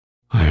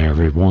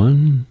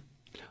everyone.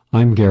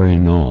 I'm Gary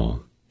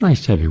Null.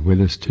 Nice to have you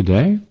with us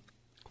today.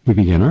 We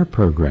begin our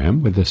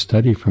program with a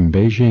study from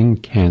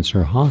Beijing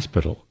Cancer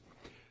Hospital,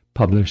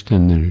 published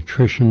in the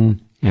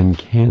Nutrition and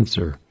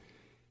Cancer.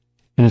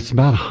 And it's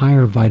about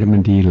higher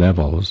vitamin D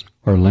levels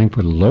are linked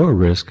with lower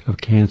risk of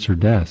cancer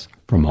deaths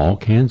from all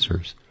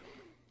cancers.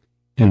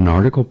 In an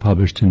article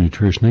published in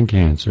Nutrition and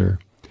Cancer,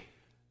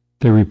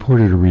 they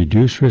reported a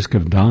reduced risk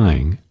of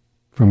dying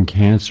from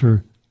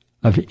cancer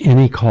of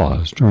any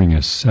cause during a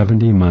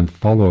 70-month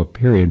follow-up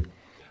period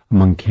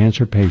among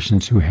cancer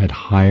patients who had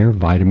higher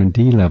vitamin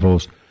D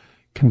levels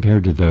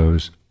compared to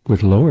those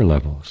with lower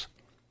levels.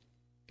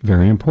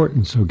 Very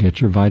important, so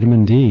get your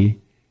vitamin D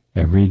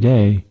every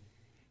day.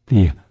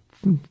 The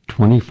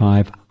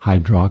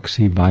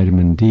 25-hydroxy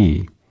vitamin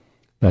D,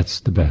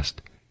 that's the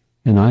best.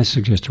 And I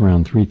suggest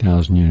around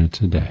 3,000 units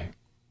a day.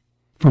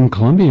 From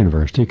Columbia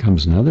University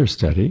comes another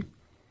study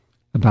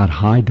about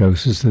high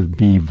doses of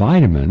B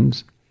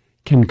vitamins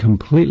can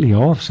completely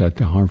offset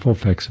the harmful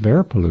effects of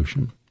air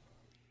pollution.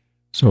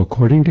 So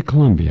according to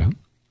Columbia,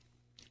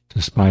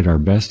 despite our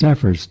best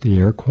efforts, the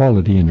air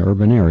quality in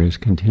urban areas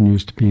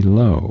continues to be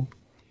low.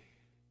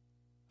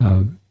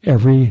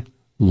 Every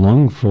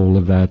lungful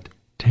of that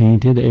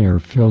tainted air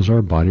fills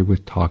our body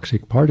with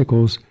toxic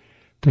particles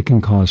that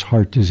can cause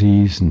heart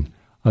disease and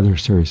other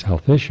serious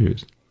health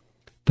issues.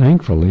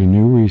 Thankfully,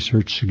 new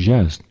research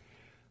suggests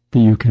that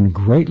you can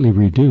greatly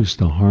reduce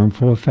the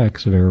harmful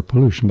effects of air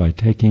pollution by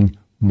taking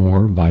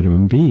more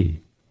vitamin B.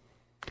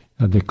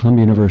 The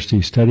Columbia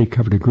University study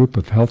covered a group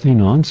of healthy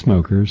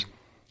non-smokers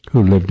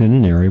who lived in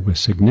an area with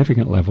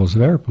significant levels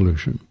of air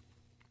pollution.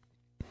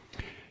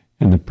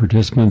 And the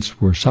participants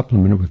were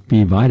supplemented with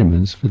B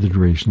vitamins for the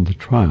duration of the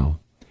trial.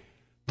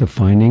 The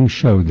findings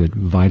showed that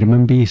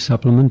vitamin B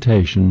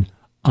supplementation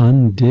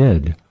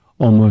undid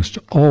almost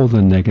all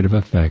the negative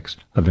effects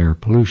of air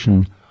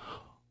pollution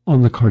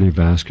on the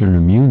cardiovascular and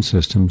immune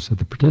systems of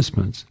the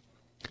participants.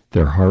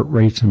 Their heart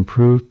rates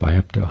improved by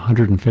up to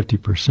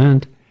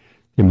 150%,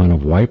 the amount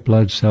of white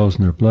blood cells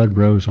in their blood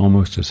rose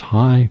almost as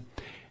high,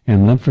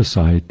 and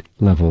lymphocyte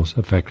levels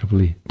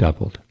effectively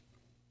doubled.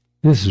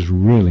 This is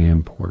really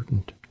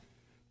important,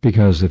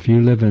 because if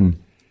you live in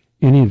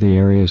any of the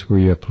areas where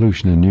you have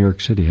pollution, and New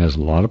York City has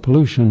a lot of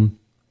pollution,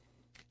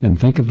 then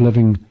think of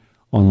living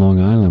on Long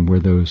Island where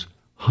those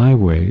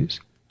highways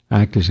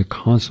act as a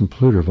constant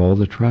polluter of all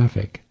the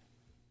traffic.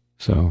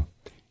 So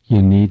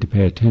you need to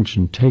pay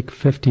attention. Take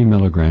 50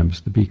 milligrams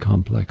of the B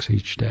complex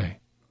each day.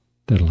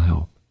 That'll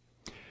help.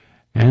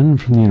 And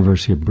from the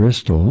University of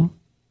Bristol,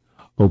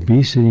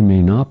 obesity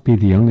may not be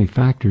the only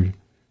factor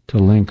to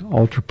link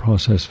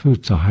ultra-processed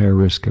foods to higher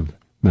risk of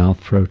mouth,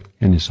 throat,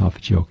 and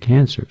esophageal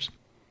cancers.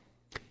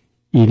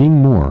 Eating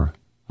more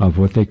of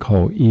what they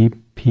call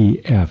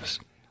EPFs,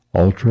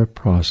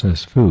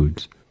 ultra-processed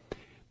foods,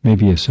 may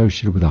be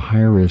associated with a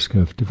higher risk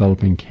of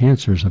developing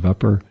cancers of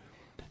upper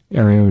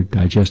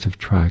aerodigestive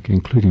tract,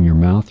 including your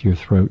mouth, your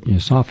throat, and your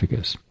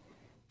esophagus.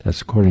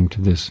 That's according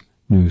to this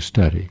new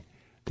study,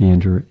 the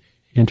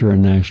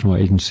International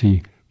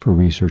Agency for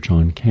Research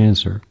on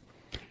Cancer.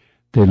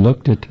 They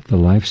looked at the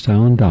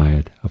lifestyle and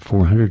diet of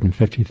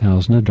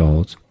 450,000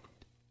 adults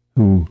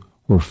who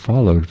were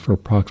followed for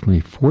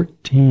approximately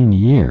 14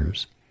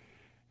 years,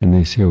 and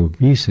they say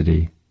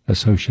obesity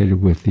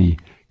associated with the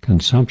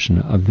consumption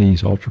of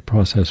these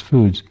ultra-processed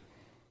foods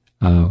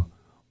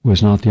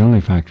was not the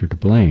only factor to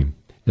blame.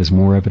 As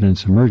more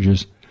evidence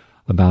emerges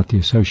about the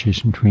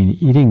association between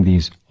eating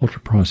these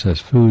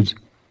ultra-processed foods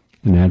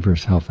and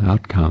adverse health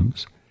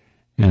outcomes.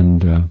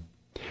 And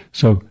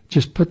so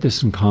just put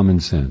this in common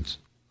sense.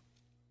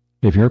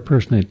 If you're a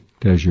person that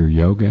does your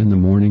yoga in the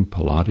morning,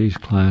 Pilates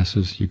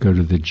classes, you go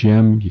to the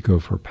gym, you go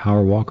for a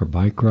power walk or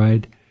bike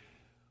ride,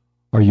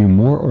 are you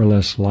more or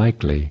less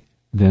likely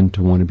then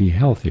to want to be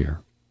healthier?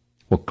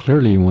 Well,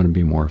 clearly you want to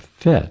be more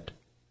fit.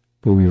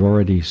 But we've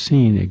already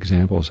seen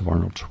examples of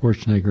Arnold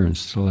Schwarzenegger and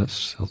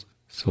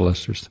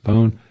Sylvester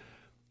Stallone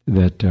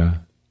that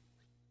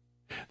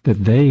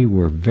they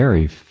were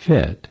very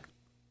fit,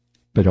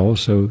 but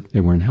also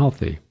they weren't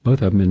healthy.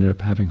 Both of them ended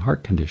up having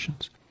heart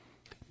conditions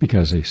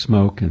because they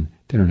smoke and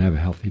they don't have a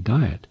healthy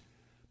diet.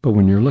 But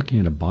when you're looking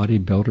at a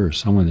bodybuilder or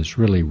someone that's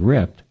really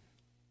ripped,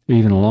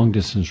 even a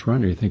long-distance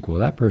runner, you think, well,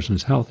 that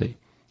person's healthy.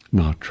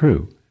 Not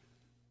true.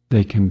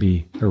 They can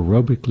be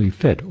aerobically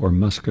fit or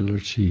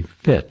muscularly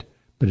fit,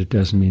 but it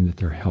doesn't mean that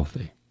they're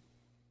healthy.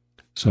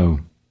 So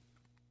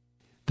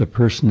the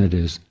person that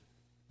is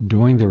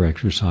doing their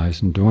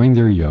exercise and doing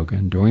their yoga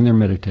and doing their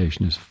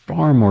meditation is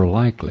far more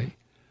likely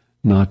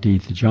not to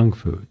eat the junk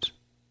foods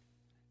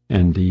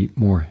and to eat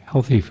more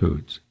healthy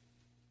foods.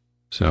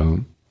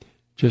 So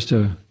just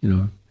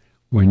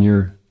when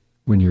you're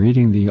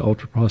eating the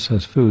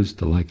ultra-processed foods,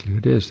 the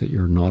likelihood is that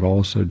you're not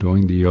also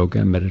doing the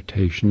yoga and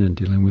meditation and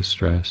dealing with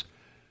stress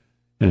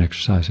and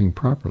exercising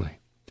properly.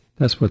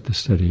 That's what the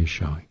study is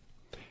showing.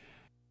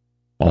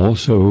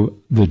 Also,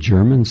 the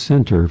German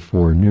Center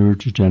for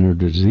Neurodegenerative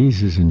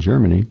Diseases in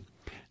Germany,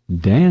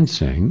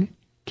 dancing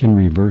can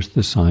reverse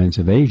the signs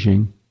of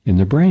aging in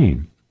the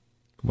brain.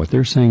 What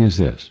they're saying is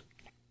this.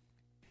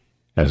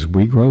 As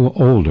we grow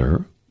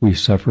older, we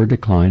suffer a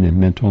decline in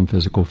mental and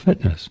physical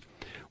fitness,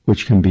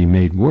 which can be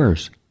made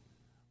worse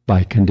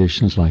by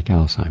conditions like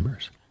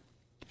Alzheimer's.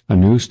 A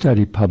new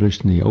study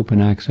published in the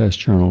open access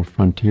journal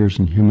Frontiers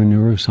in Human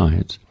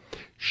Neuroscience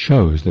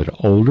shows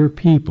that older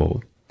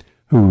people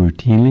who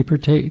routinely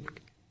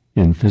partake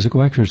in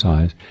physical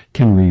exercise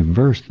can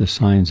reverse the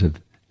signs of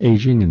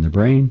aging in the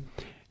brain,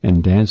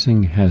 and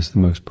dancing has the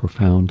most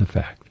profound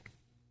effect.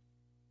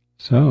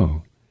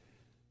 So,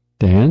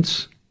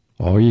 dance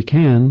all you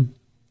can.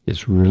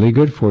 It's really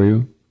good for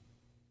you.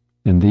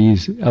 And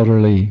these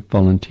elderly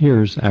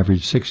volunteers,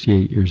 average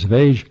 68 years of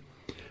age,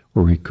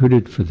 were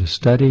recruited for the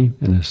study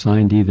and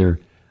assigned either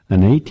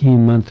an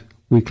 18-month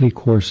weekly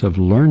course of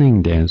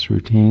learning dance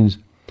routines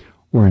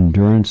or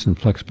endurance and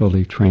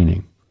flexibility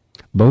training.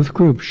 Both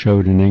groups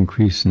showed an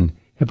increase in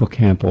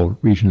hippocampal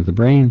region of the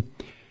brain.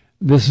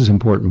 This is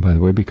important, by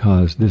the way,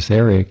 because this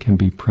area can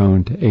be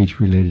prone to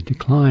age-related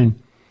decline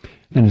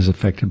and is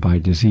affected by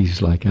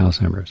diseases like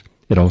Alzheimer's.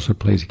 It also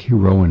plays a key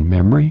role in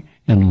memory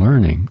and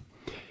learning.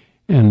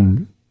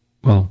 And,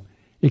 well,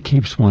 it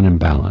keeps one in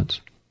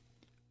balance.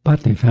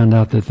 But they found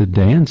out that the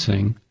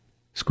dancing,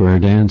 square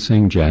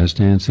dancing, jazz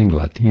dancing,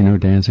 Latino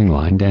dancing,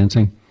 line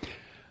dancing,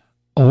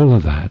 all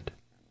of that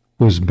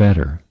was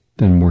better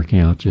than working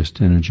out just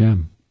in a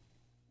gym.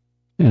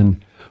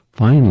 And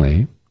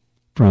finally,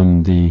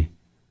 from the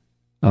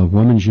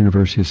Women's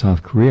University of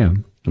South Korea,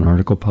 an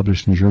article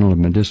published in the Journal of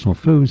Medicinal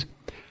Foods,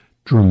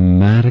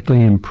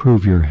 dramatically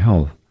improve your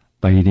health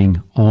by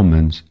eating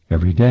almonds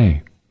every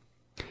day.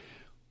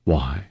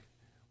 Why?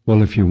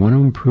 Well, if you want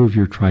to improve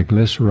your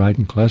triglyceride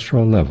and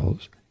cholesterol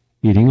levels,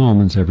 eating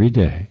almonds every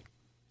day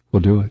will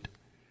do it.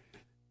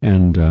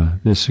 And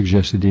this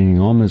suggests that eating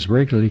almonds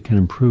regularly can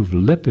improve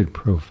lipid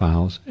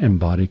profiles and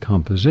body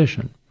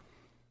composition.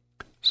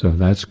 So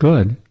that's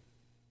good.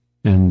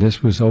 And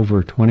this was over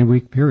a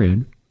 20-week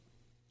period.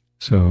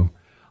 So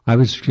I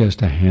would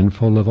suggest a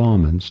handful of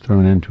almonds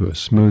thrown into a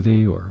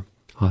smoothie or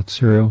hot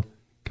cereal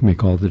can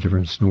make all the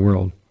difference in the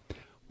world.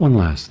 One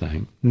last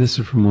thing, and this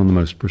is from one of the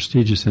most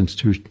prestigious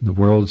institutions in the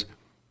world,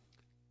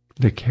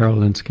 the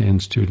Karolinska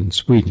Institute in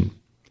Sweden.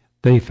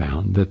 They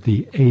found that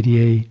the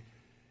ADA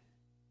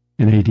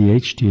and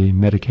ADHD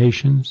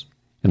medications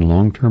and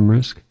long-term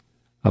risk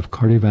of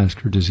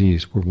cardiovascular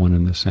disease were one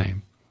and the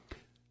same.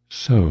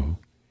 So,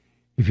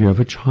 if you have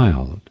a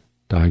child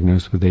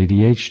diagnosed with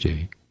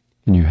ADHD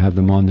and you have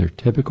them on their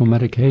typical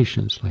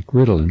medications like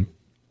Ritalin,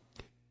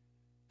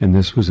 and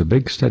this was a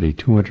big study,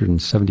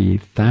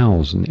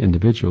 278,000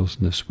 individuals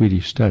in the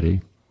Swedish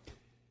study,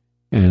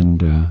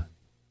 and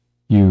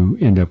you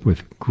end up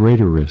with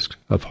greater risk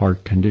of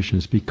heart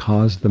conditions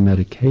because of the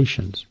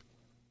medications,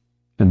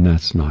 and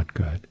that's not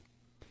good.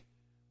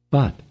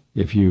 But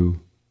if you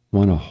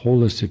want a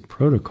holistic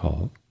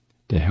protocol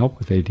to help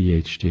with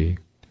ADHD,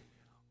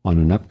 on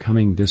an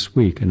upcoming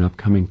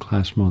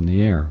class from On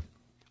the Air,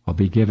 I'll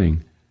be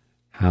giving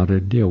how to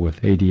deal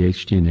with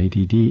ADHD and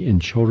ADD in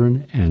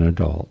children and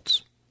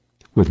adults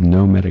with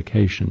no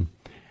medication.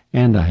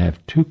 And I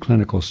have 2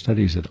 clinical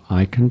studies that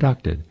I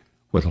conducted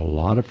with a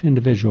lot of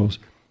individuals.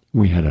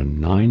 We had a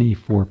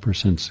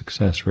 94%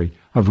 success rate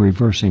of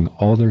reversing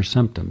all their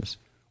symptoms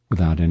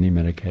without any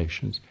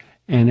medications.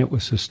 And it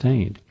was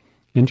sustained.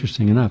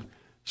 Interesting enough,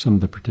 some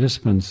of the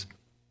participants,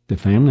 the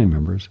family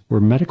members, were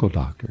medical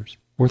doctors,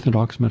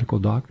 orthodox medical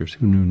doctors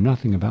who knew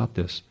nothing about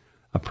this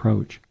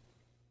approach.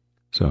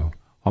 So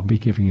I'll be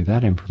giving you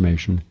that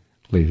information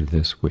later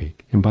this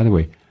week. And by the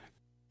way,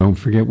 don't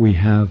forget we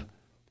have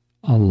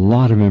a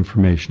lot of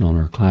information on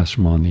our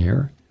Classroom on the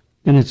Air,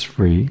 and it's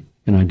free,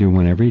 and I do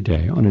one every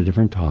day on a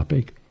different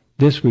topic.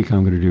 This week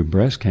I'm going to do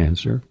breast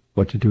cancer,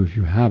 what to do if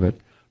you have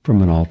it,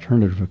 from an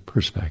alternative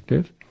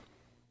perspective.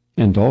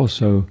 And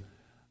also,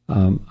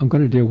 I'm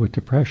going to deal with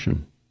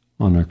depression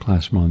on our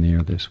Classroom on the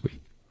Air this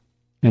week.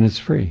 And it's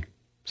free,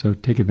 so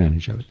take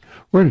advantage of it.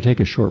 We're going to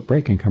take a short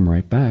break and come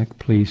right back.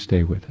 Please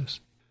stay with us.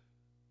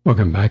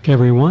 Welcome back,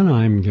 everyone.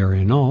 I'm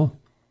Gary Null.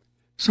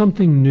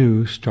 Something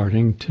new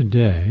starting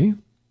today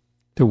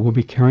that we'll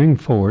be carrying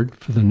forward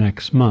for the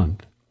next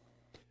month.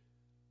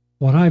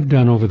 What I've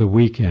done over the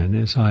weekend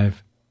is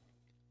I've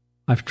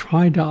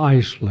tried to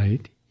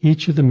isolate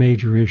each of the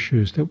major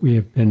issues that we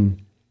have been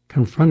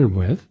confronted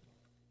with,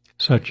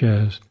 such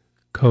as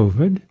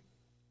COVID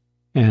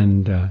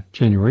and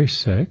January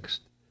 6th,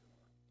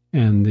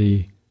 and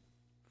the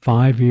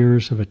 5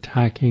 years of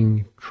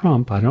attacking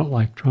Trump. I don't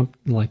like Trump,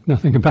 like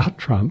nothing about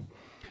Trump,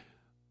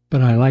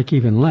 but I like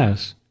even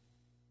less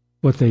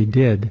what they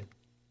did,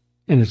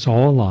 and it's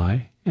all a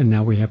lie, and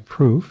now we have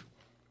proof.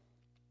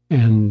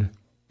 And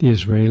the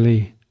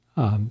Israeli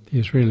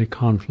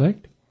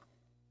conflict,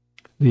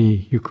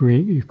 the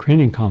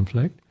Ukrainian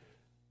conflict,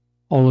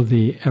 all of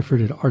the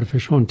effort at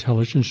artificial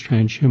intelligence,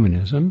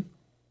 transhumanism,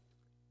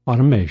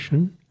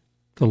 automation,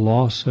 the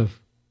loss of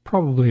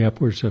probably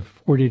upwards of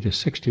 40 to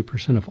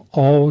 60% of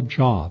all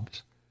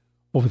jobs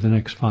over the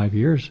next 5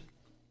 years,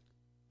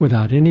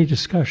 without any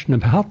discussion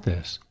about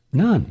this,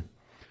 none,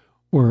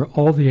 or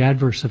all the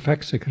adverse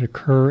effects that could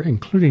occur,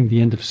 including the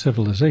end of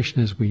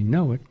civilization as we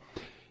know it,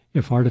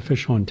 if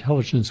artificial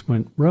intelligence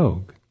went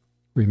rogue.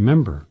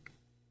 Remember,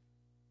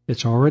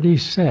 it's already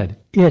said,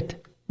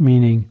 it,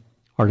 meaning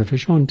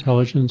artificial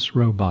intelligence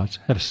robots,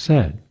 have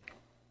said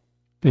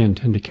they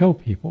intend to kill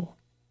people.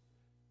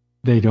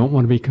 They don't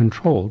want to be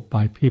controlled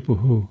by people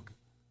who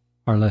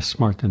are less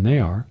smart than they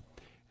are,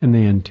 and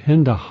they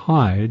intend to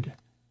hide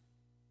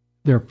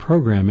their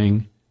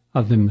programming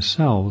of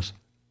themselves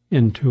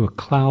into a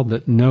cloud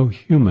that no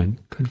human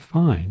could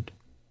find.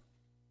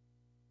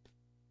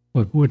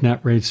 Well, wouldn't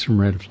that raise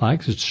some red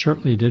flags? It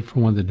certainly did for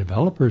one of the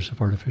developers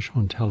of artificial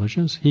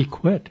intelligence. He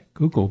quit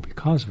Google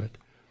because of it.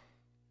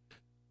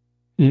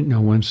 And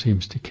no one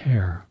seems to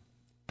care.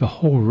 The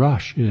whole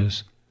rush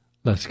is,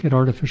 let's get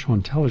artificial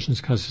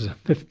intelligence because it's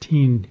a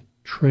 $15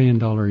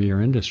 trillion a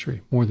year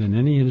industry, more than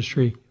any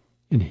industry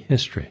in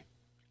history.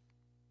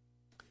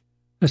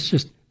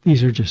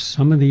 These are just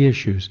some of the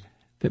issues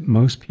that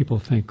most people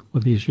think,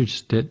 well, these are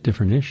just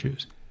different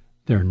issues.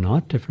 They're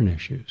not different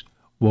issues.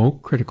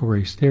 Woke critical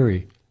race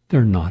theory,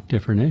 they're not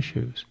different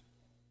issues.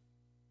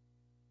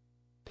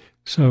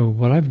 So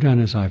what I've done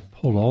is I've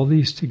pulled all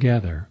these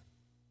together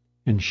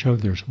and showed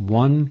there's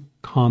one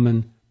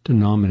common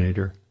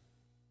denominator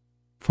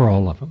for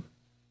all of them.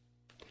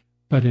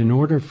 But in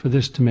order for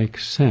this to make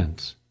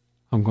sense,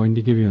 I'm going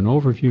to give you an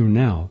overview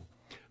now,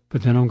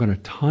 but then I'm going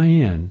to tie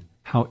in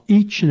how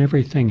each and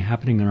everything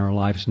happening in our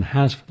lives, and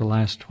has for the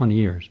last 20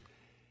 years,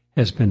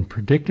 has been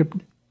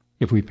predicted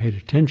if we paid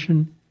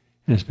attention,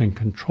 and has been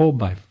controlled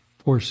by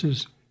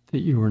forces that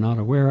you were not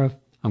aware of.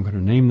 I'm going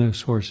to name those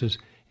sources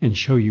and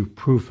show you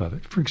proof of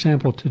it. For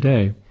example,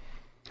 today,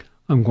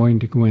 I'm going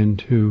to go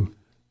into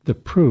the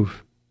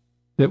proof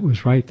that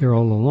was right there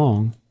all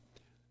along,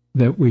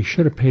 that we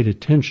should have paid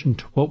attention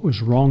to what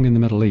was wrong in the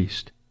Middle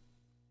East.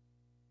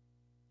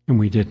 And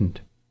we didn't.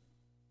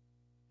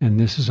 And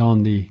this is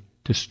on the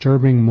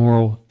disturbing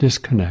moral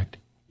disconnect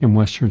in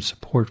Western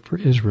support for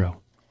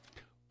Israel.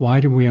 Why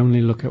do we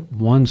only look at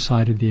one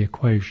side of the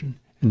equation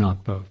and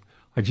not both?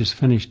 I just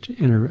finished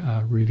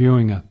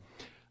reviewing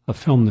a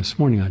film this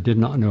morning I did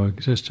not know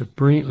existed, a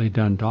brilliantly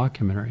done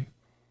documentary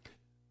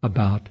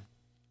about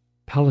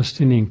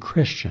Palestinian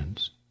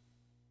Christians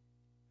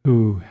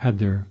who had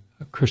their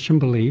Christian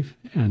belief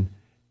and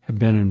have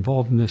been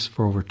involved in this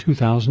for over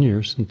 2,000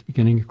 years since the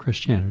beginning of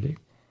Christianity.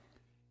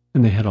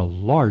 And they had a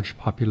large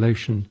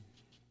population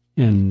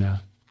in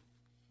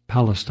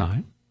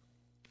Palestine,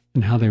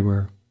 and how they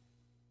were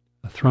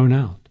thrown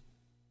out.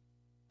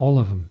 All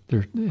of them.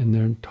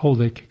 They're told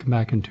they could come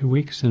back in 2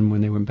 weeks, and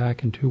when they went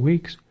back in 2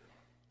 weeks,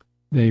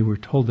 they were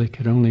told they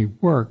could only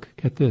work,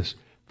 get this,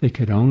 they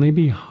could only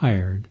be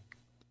hired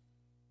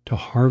to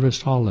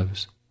harvest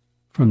olives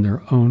from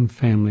their own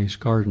family's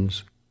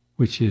gardens,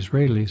 which the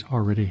Israelis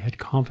already had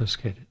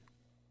confiscated.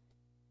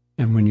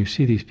 And when you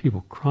see these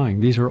people crying,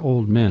 these are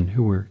old men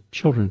who were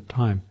children at the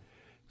time,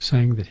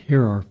 saying that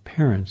here are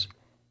parents,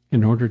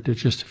 in order to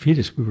just feed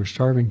us, we were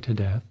starving to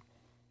death.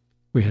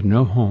 We had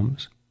no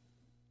homes.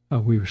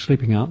 We were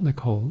sleeping out in the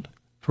cold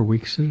for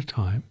weeks at a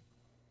time.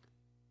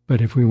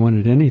 But if we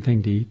wanted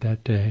anything to eat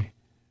that day,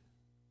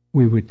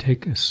 we would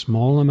take a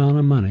small amount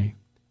of money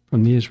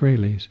from the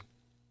Israelis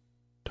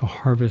to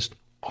harvest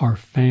our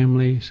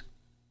family's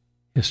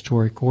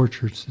historic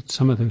orchards, that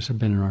some of those have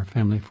been in our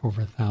family for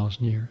over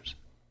 1,000 years.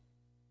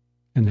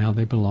 And now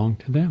they belong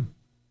to them.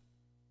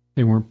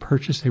 They weren't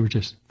purchased, they were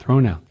just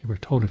thrown out. They were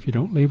told, if you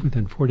don't leave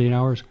within 48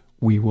 hours,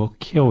 we will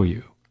kill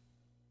you.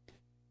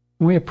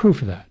 And we have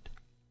proof of that.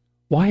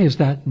 Why is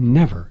that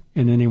never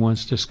in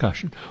anyone's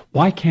discussion?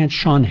 Why can't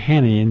Sean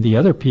Hannity and the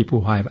other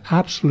people who have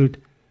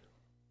absolute...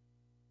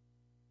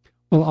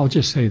 Well, I'll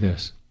just say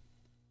this.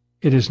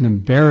 It is an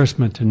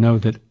embarrassment to know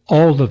that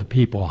all of the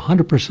people,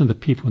 100% of the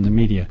people in the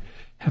media,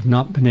 have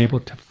not been able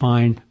to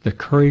find the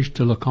courage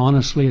to look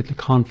honestly at the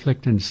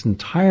conflict in its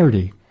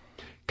entirety.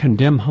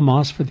 Condemn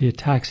Hamas for the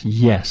attacks?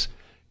 Yes.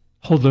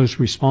 Hold those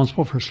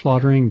responsible for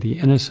slaughtering the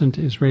innocent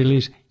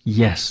Israelis?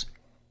 Yes.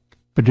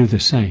 But do the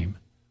same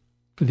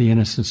for the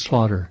innocent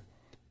slaughter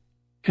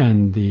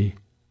and the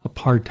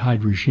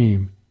apartheid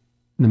regime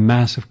and the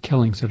massive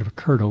killings that have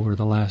occurred over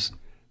the last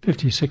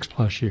 56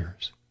 plus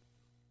years.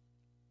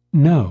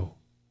 No,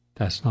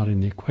 that's not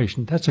in the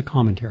equation. That's a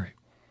commentary.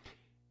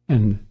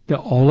 And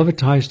all of it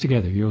ties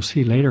together. You'll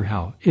see later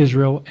how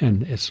Israel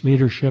and its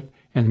leadership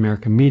and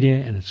American media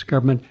and its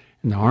government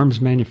and the arms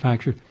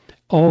manufacturers,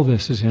 all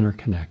this is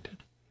interconnected.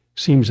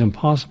 Seems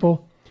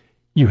impossible?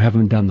 You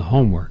haven't done the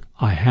homework.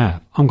 I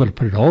have. I'm going to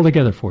put it all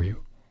together for you.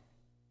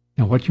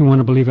 Now, what you want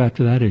to believe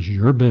after that is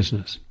your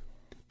business.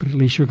 But at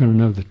least you're going to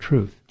know the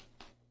truth.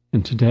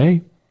 And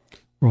today,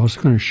 we're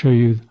also going to show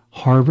you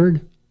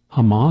Harvard,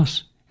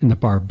 Hamas, and the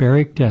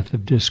barbaric death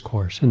of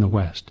discourse in the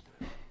West.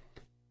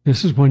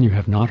 This is one you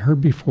have not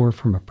heard before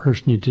from a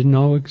person you didn't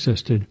know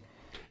existed.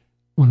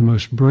 One of the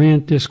most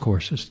brilliant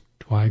discourses.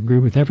 Do I agree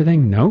with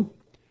everything? No.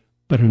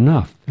 But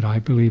enough that I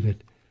believe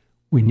that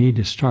we need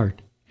to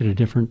start at a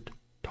different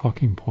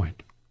talking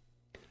point.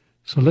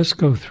 So let's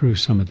go through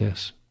some of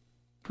this.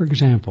 For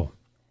example,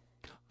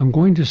 I'm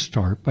going to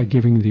start by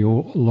giving the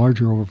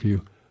larger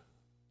overview.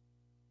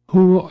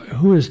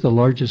 Who is the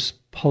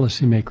largest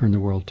policymaker in the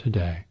world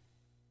today,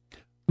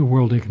 the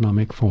World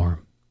Economic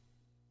Forum.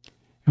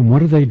 And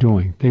what are they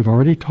doing? They've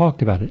already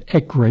talked about it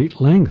at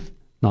great length,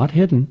 not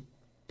hidden.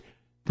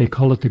 They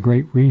call it the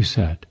Great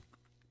Reset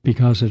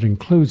because it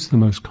includes the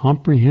most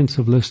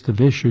comprehensive list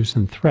of issues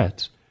and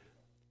threats.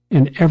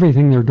 And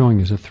everything they're doing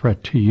is a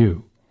threat to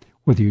you.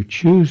 Whether you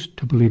choose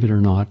to believe it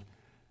or not,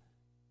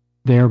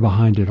 they're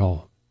behind it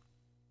all.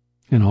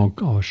 And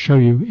I'll show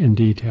you in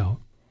detail.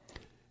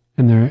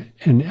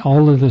 And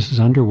all of this is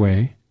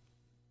underway,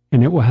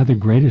 and it will have the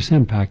greatest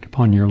impact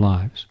upon your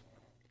lives.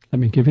 Let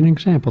me give you an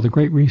example. The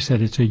Great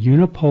Reset, it's a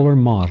unipolar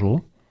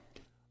model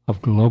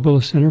of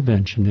globalist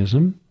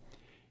interventionism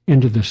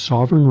into the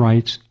sovereign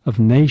rights of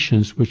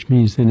nations, which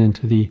means then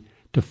into the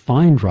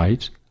defined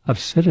rights of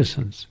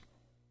citizens.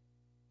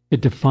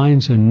 It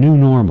defines a new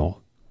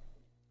normal.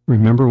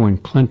 Remember when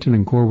Clinton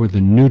and Gore were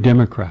the new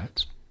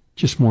Democrats,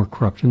 just more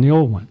corrupt than the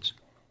old ones,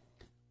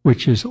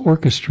 which is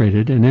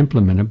orchestrated and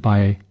implemented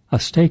by a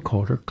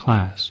stakeholder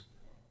class.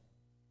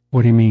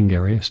 What do you mean,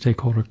 Gary, a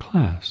stakeholder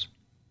class?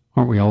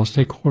 Aren't we all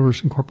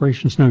stakeholders in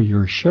corporations? No,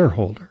 you're a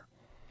shareholder,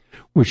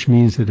 which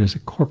means that as a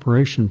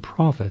corporation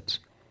profits,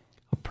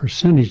 a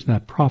percentage of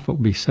that profit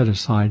will be set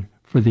aside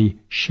for the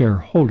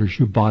shareholders.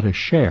 You bought a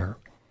share.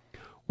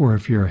 Or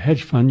if you're a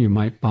hedge fund, you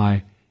might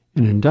buy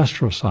an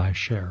industrial-sized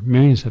share,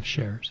 millions of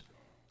shares.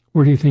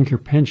 Where do you think your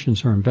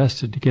pensions are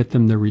invested to get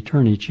them their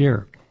return each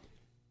year?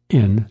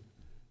 In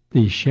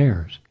these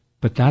shares.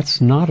 But that's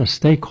not a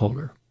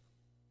stakeholder.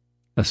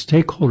 A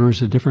stakeholder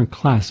is a different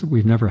class that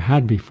we've never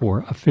had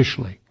before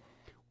officially.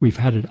 We've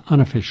had it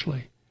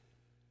unofficially.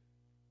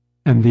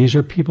 And these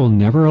are people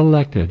never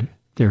elected.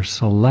 They're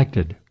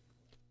selected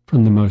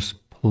from the most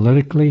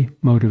politically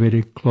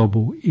motivated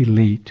global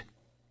elite.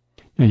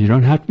 Now, you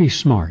don't have to be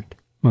smart.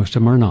 Most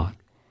of them are not.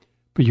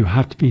 But you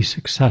have to be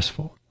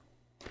successful.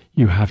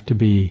 You have to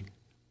be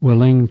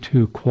willing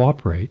to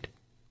cooperate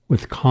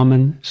with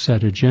common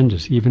set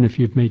agendas, even if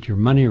you've made your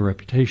money or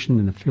reputation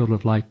in the field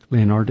of like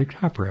Leonardo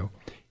DiCaprio.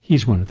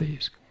 He's one of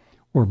these.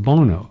 Or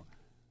Bono,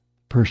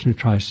 the person who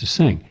tries to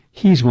sing.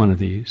 He's one of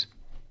these.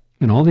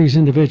 And all these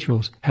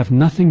individuals have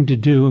nothing to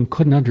do and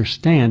couldn't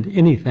understand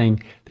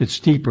anything that's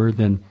deeper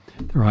than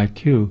their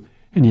IQ,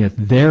 and yet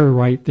they're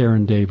right there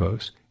in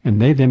Davos. And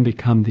they then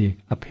become the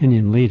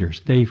opinion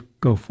leaders. They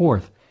go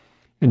forth,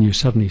 and you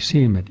suddenly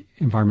see them at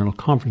environmental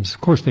conferences.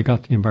 Of course, they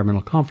got the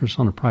environmental conference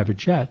on a private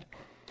jet,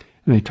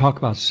 and they talk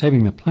about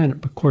saving the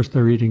planet, but of course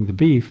they're eating the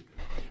beef,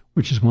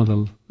 which is one of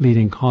the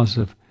leading causes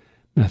of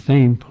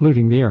methane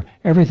polluting the air.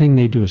 Everything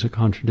they do is a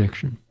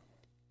contradiction.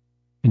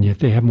 And yet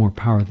they have more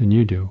power than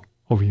you do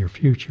over your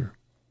future.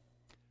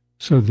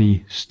 So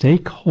the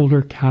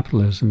stakeholder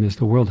capitalism is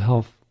the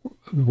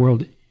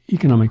World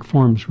Economic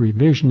Forum's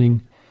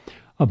revisioning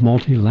of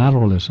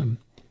multilateralism,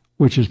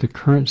 which is the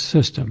current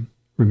system.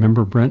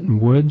 Remember Bretton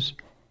Woods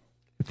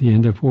at the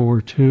end of World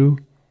War II?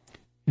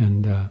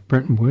 And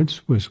Bretton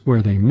Woods was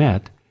where they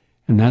met,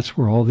 and that's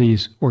where all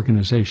these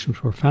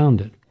organizations were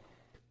founded.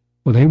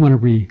 Well, they want to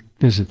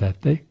revisit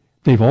that.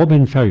 They've all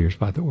been failures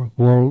by the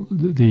world.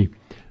 The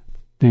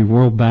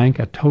World Bank,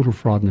 a total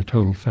fraud and a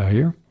total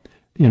failure.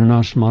 The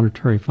International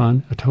Monetary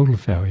Fund, a total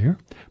failure,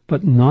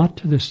 but not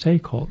to the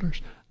stakeholders,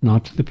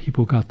 not to the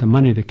people who got the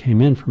money that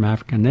came in from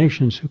African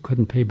nations who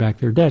couldn't pay back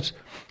their debts,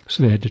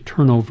 so they had to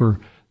turn over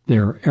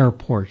their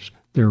airports,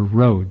 their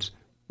roads,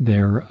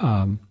 their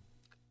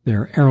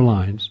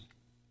airlines,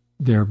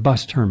 their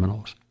bus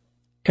terminals.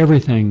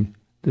 Everything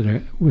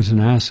that was an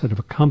asset of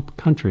a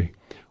country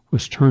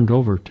was turned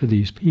over to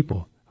these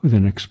people who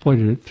then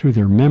exploited it through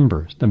their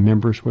members. The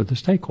members were the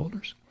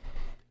stakeholders.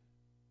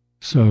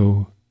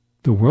 So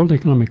the World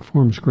Economic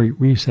Forum's Great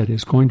Reset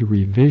is going to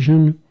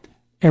revision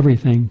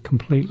everything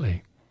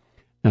completely.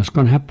 Now, it's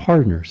going to have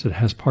partners. It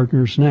has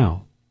partners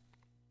now.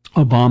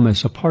 Obama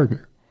is a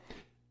partner.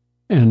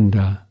 And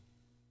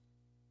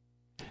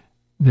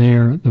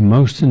the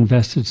most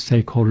invested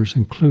stakeholders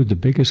include the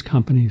biggest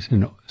companies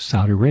in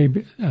Saudi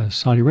Arabia,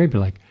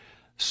 like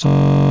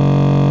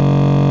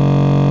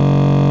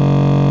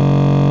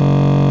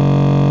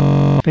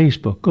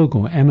Facebook,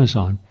 Google,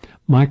 Amazon,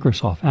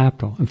 Microsoft,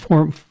 Apple, and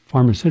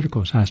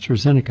pharmaceuticals,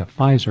 AstraZeneca,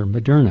 Pfizer,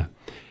 Moderna.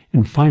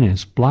 In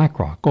finance,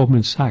 BlackRock,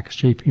 Goldman Sachs,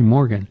 JP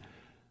Morgan,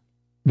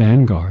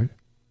 Vanguard,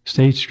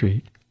 State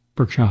Street,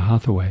 Berkshire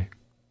Hathaway.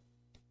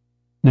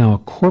 Now, a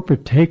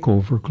corporate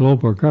takeover of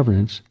global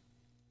governance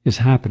is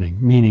happening,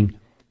 meaning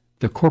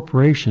the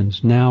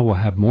corporations now will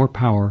have more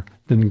power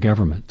than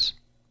governments.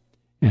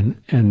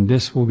 And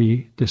this will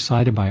be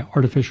decided by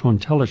artificial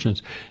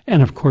intelligence.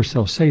 And of course,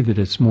 they'll say that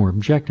it's more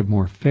objective,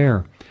 more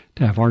fair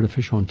to have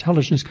artificial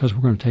intelligence because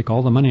we're going to take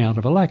all the money out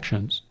of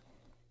elections.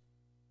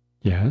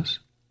 Yes,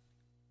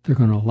 they're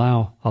going to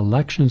allow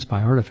elections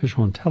by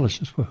artificial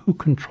intelligence. Well, who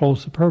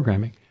controls the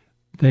programming?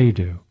 They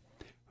do.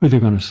 Who they're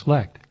going to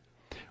select?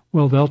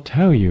 Well, they'll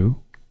tell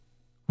you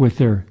with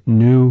their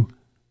new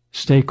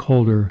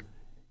stakeholder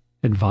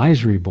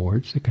advisory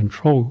boards that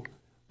control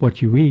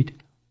what you eat,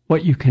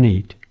 what you can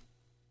eat,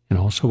 and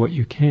also what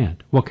you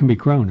can't, what can be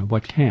grown and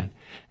what can't.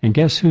 And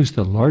guess who's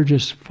the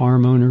largest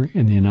farm owner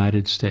in the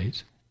United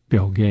States?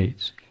 Bill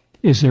Gates.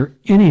 Is there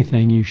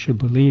anything you should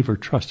believe or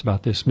trust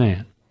about this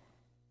man?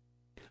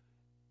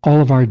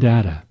 All of our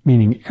data,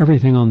 meaning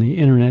everything on the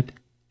internet,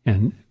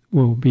 and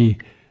will be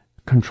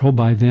controlled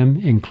by them,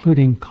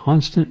 including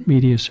constant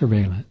media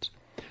surveillance.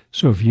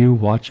 So if you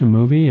watch a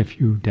movie, if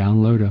you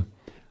download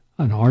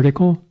an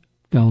article,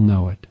 they'll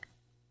know it.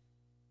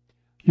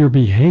 Your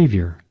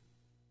behavior,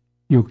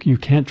 you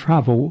can't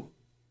travel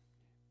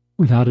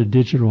without a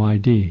digital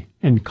ID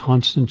and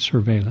constant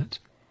surveillance.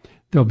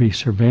 There'll be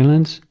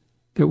surveillance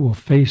that will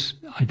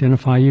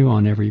identify you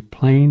on every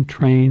plane,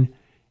 train,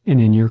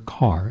 and in your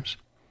cars.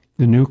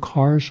 The new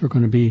cars are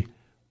going to be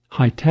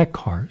high-tech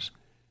cars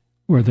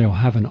where they'll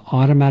have an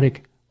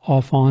automatic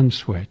off-on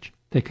switch.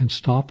 They can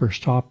start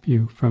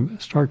you from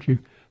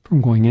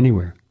going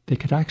anywhere. They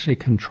could actually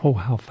control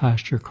how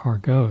fast your car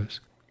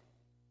goes.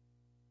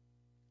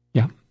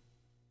 Yeah.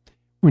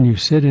 When you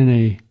sit in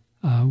a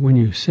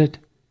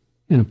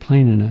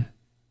plane, in an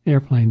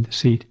airplane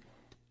seat,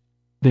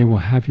 they will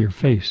have your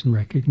face in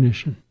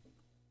recognition.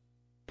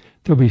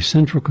 There'll be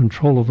central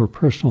control over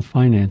personal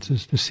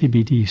finances, the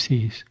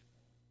CBDCs.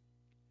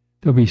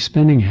 There'll be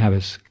spending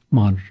habits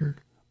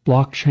monitored,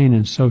 blockchain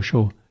and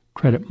social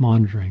credit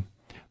monitoring,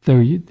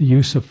 the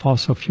use of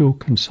fossil fuel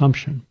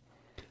consumption,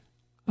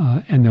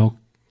 and they'll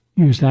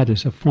use that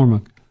as a form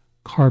of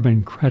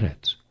carbon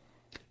credits.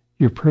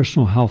 Your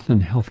personal health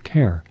and health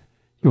care.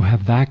 You'll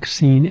have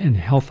vaccine and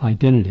health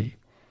identity.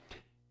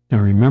 Now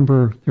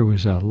remember, there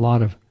was a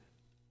lot of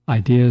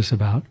ideas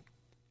about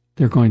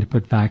they're going to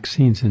put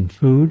vaccines in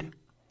food,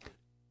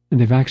 and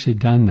they've actually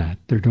done that.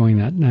 They're doing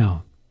that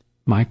now.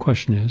 My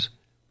question is,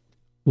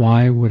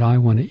 why would I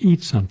want to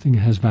eat something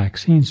that has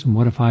vaccines? And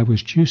what if I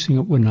was juicing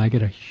it? Wouldn't I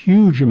get a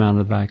huge amount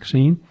of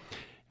vaccine?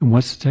 And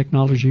what's the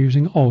technology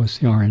using? Oh, it's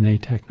the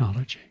RNA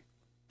technology.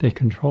 They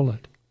control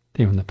it.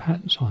 They own the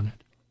patents on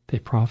it. They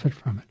profit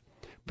from it.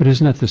 But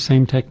isn't that the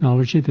same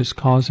technology that's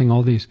causing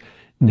all these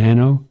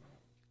nanolipids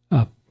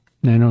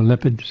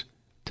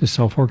to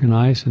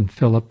self-organize and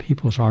fill up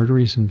people's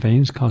arteries and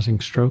veins, causing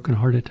stroke and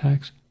heart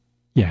attacks?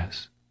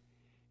 Yes.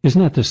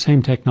 Isn't that the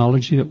same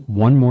technology that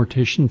one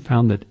mortician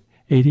found that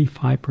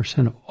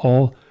 85% of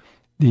all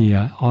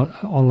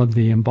of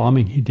the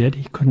embalming he did,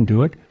 he couldn't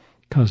do it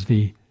because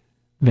the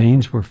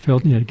veins were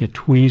filled, and he had to get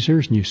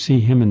tweezers, and you see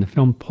him in the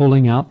film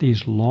pulling out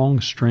these long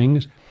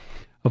strings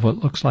of what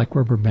looks like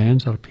rubber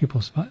bands out of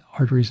people's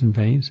arteries and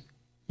veins?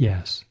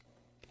 Yes.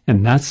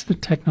 And that's the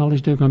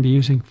technology they're going to be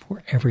using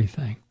for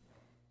everything.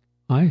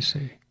 I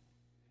see.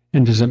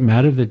 And does it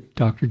matter that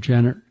Dr.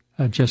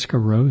 Jessica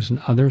Rose and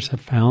others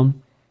have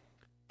found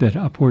that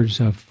upwards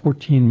of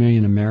 14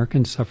 million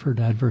Americans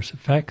suffered adverse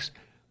effects,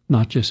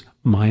 not just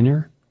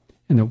minor,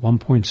 and that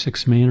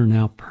 1.6 million are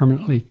now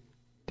permanently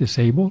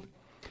disabled,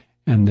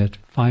 and that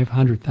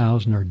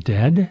 500,000 are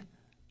dead?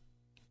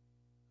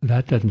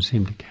 That doesn't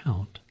seem to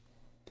count.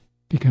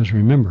 Because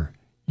remember,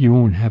 you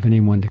won't have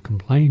anyone to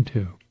complain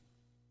to.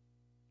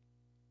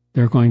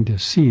 They're going to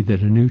see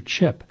that a new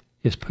chip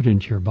is put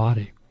into your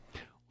body.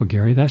 Well,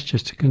 Gary, that's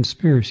just a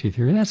conspiracy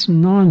theory. That's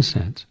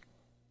nonsense.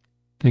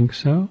 Think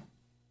so?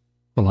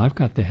 Well, I've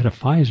got the head of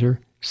Pfizer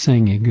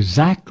saying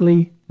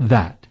exactly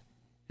that.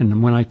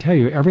 And when I tell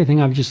you everything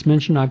I've just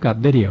mentioned, I've got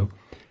video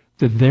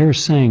that they're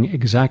saying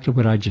exactly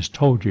what I just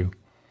told you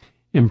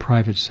in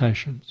private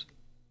sessions.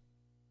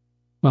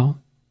 Well,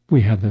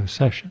 we have those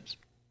sessions.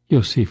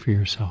 You'll see for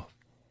yourself.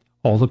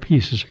 All the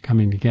pieces are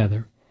coming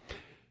together.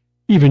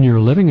 Even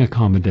your living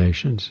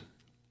accommodations,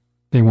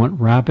 they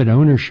want rapid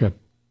ownership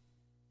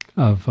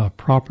of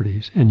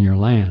properties and your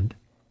land.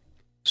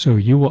 So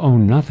you will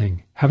own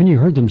nothing. Haven't you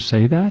heard them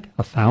say that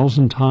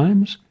 1,000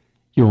 times?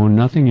 You own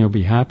nothing, you'll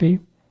be happy.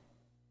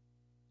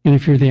 And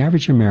if you're the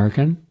average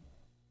American,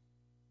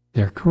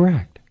 they're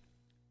correct.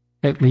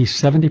 At least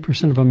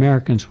 70% of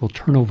Americans will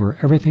turn over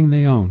everything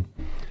they own,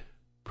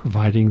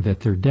 providing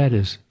that their debt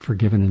is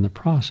forgiven in the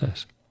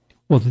process.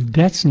 Well, the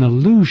debt's an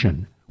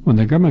illusion. When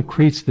the government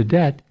creates the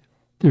debt,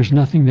 there's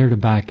nothing there to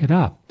back it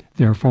up.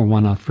 Therefore, why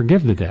not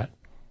forgive the debt?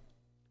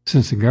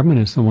 Since the government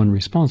is the one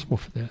responsible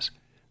for this,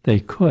 they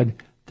could.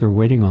 They're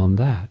waiting on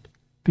that,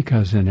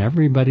 because then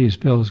everybody's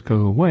bills go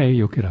away.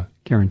 You'll get a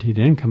guaranteed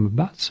income of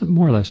about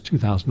more or less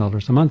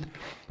 $2,000 a month,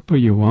 but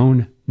you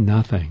own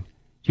nothing.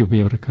 You'll be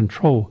able to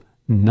control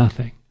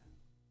nothing,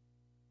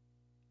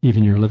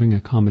 even your living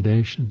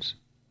accommodations.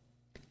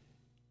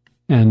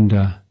 And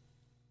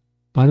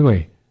by the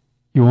way,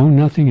 you own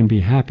nothing and be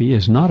happy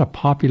is not a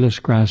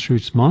populist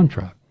grassroots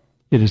mantra.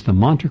 It is the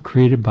mantra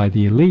created by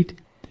the elite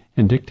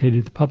and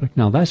dictated to the public.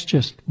 Now, that's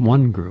just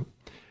one group.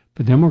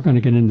 But then we're going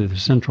to get into the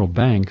central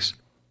banks'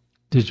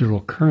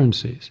 digital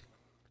currencies.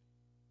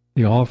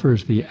 It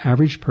offers the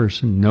average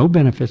person no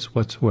benefits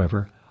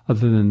whatsoever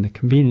other than the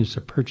convenience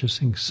of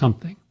purchasing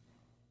something.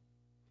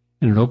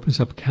 And it opens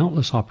up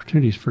countless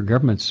opportunities for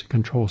governments to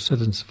control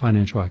citizens'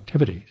 financial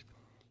activities.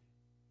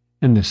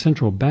 And the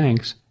central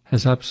banks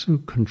has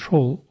absolute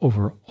control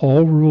over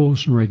all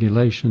rules and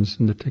regulations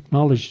and the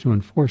technology to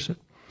enforce it.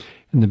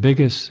 And the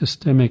biggest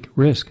systemic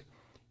risk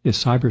is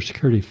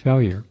cybersecurity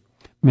failure.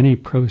 Many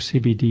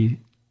pro-CBDC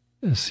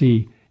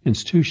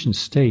institutions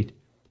state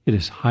it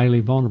is highly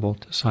vulnerable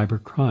to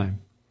cybercrime.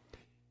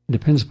 It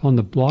depends upon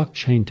the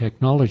blockchain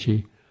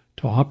technology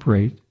to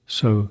operate,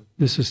 so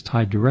this is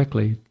tied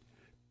directly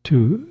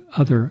to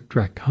other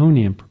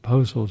draconian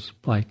proposals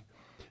like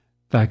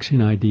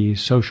vaccine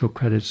IDs, social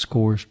credit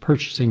scores,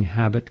 purchasing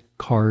habit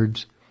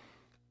cards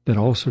that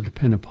also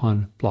depend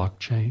upon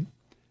blockchain.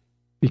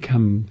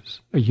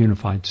 Becomes a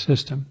unified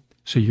system.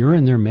 So you're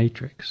in their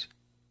matrix.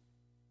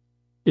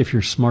 If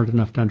you're smart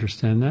enough to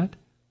understand that,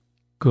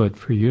 good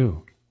for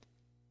you.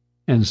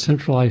 And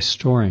centralized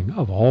storing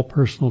of all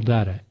personal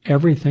data,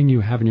 everything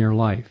you have in your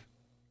life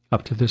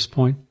up to this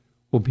point,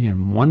 will be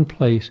in one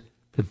place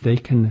that they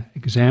can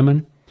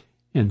examine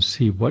and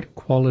see what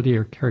quality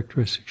or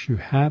characteristics you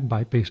have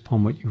based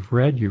upon what you've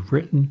read, you've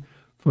written,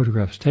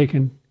 photographs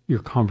taken, your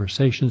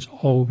conversations,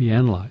 all will be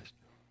analyzed.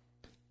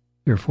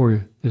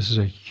 Therefore, this is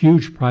a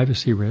huge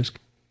privacy risk,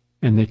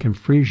 and they can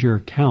freeze your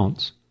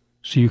accounts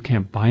so you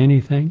can't buy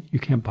anything, you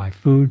can't buy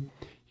food,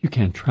 you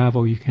can't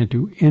travel, you can't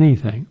do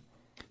anything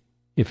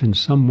if in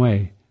some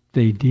way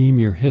they deem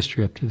your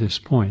history up to this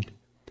point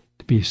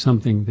to be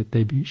something that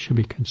they should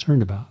be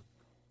concerned about.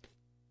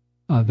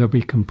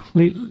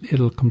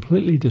 It'll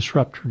completely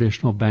disrupt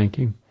traditional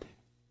banking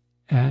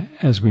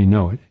as we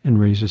know it and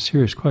raises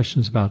serious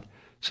questions about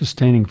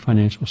sustaining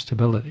financial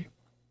stability.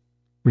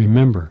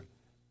 Remember,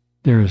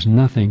 there is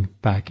nothing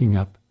backing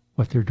up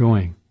what they're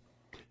doing.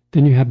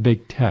 Then you have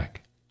big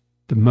tech,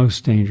 the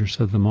most dangerous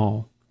of them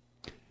all.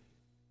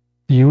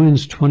 The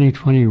UN's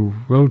 2020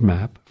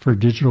 roadmap for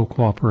digital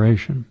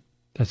cooperation,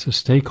 that's a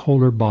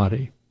stakeholder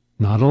body,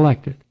 not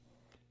elected,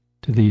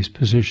 to these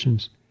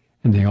positions,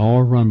 and they all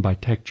are run by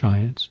tech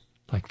giants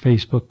like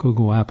Facebook,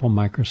 Google, Apple,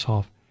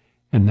 Microsoft,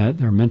 and that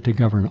they're meant to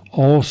govern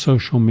all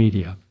social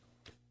media.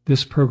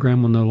 This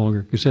program will no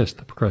longer exist.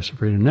 The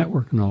Progressive Radio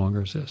Network no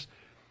longer exists.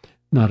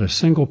 Not a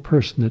single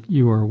person that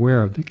you are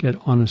aware of that get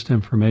honest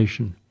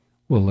information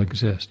will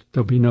exist.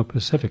 There'll be no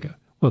Pacifica.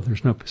 Well,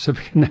 there's no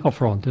Pacifica now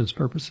for all intents and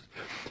purposes.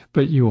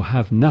 But you will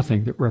have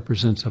nothing that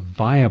represents a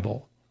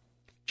viable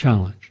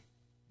challenge.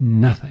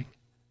 Nothing.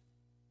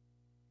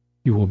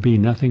 You will be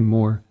nothing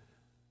more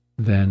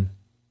than,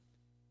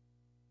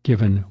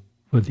 given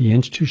with the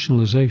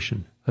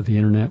institutionalization of the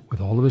internet,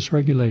 with all of its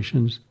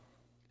regulations,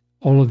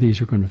 all of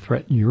these are going to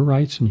threaten your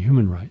rights and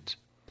human rights.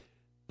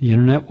 The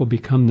internet will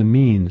become the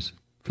means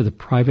for the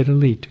private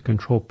elite to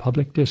control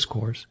public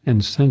discourse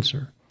and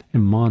censor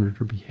and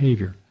monitor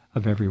behavior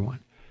of everyone.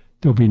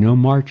 There'll be no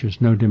marches,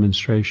 no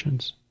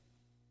demonstrations.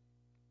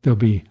 There'll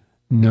be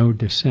no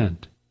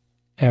dissent,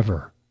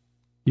 ever.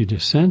 You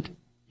dissent,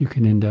 you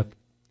can end up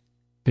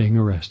being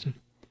arrested.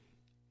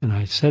 And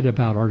I said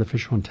about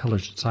artificial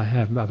intelligence, I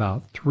have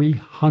about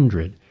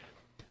 300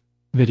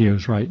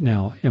 videos right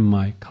now in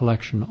my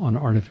collection on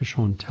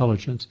artificial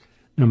intelligence.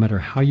 No matter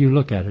how you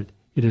look at it,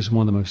 it is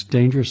one of the most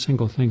dangerous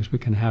single things we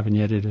can have, and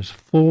yet it is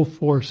full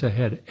force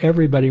ahead.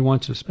 Everybody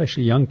wants,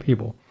 especially young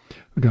people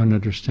who don't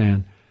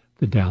understand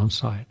the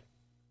downside.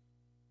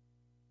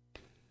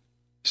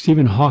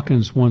 Stephen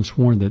Hawking once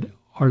warned that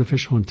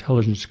artificial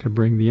intelligence could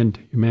bring the end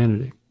to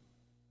humanity.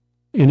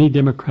 Any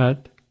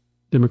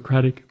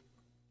democratic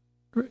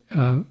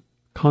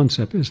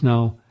concept is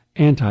now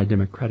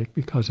anti-democratic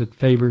because it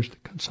favors the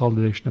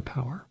consolidation of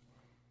power.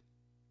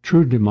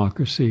 True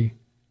democracy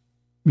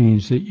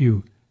means that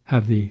you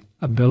have the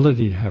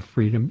ability to have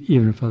freedom,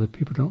 even if other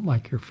people don't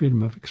like your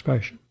freedom of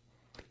expression.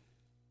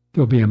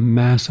 There'll be a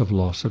massive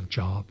loss of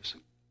jobs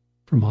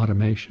from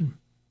automation.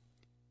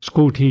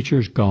 School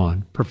teachers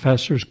gone,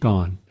 professors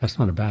gone. That's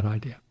not a bad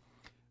idea.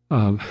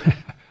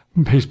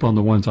 Based on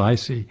the ones I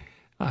see,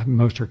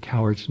 most are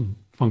cowards and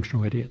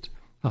functional idiots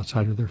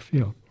outside of their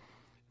field.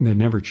 And they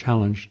never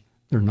challenge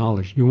their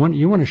knowledge. You want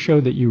to show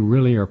that you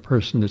really are a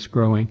person that's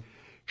growing.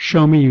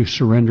 Show me you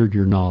surrendered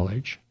your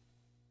knowledge.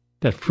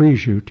 That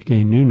frees you to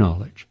gain new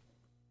knowledge.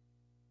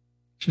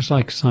 Just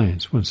like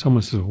science, when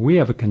someone says, we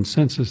have a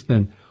consensus,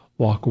 then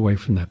walk away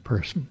from that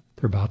person.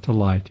 They're about to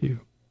lie to you.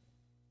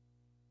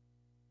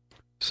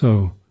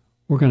 So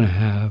we're going to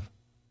have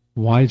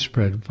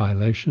widespread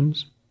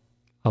violations,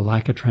 a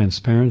lack of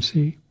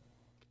transparency,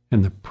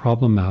 and the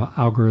problem of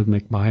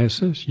algorithmic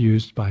biases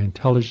used by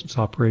intelligence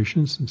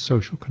operations and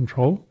social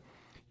control.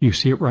 You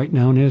see it right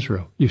now in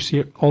Israel. You see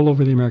it all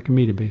over the American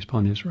media based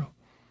upon Israel.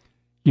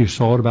 You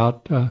saw it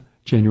about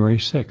January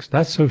 6th.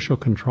 That's social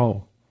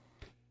control.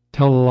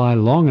 Tell a lie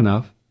long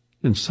enough,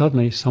 and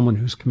suddenly someone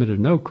who's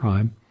committed no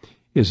crime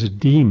is a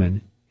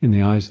demon in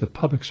the eyes of the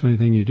public. So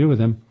anything you do with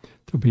them,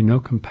 there'll be no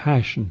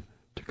compassion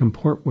to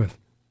comport with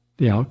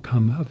the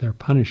outcome of their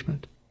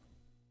punishment.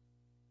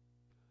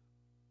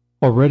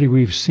 Already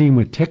we've seen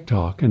with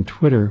TikTok and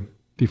Twitter,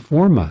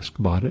 before Musk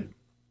bought it,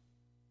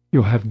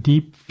 you'll have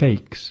deep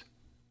fakes,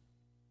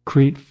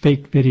 create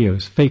fake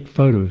videos, fake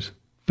photos,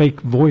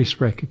 fake voice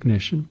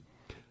recognition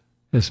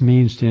as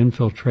means to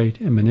infiltrate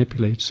and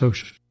manipulate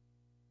social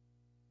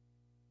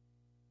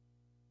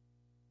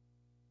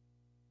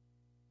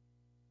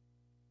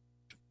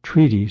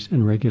treaties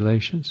and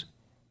regulations.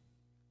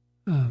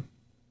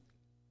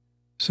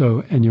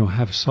 And you'll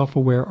have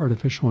self-aware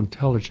artificial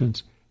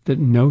intelligence that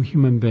no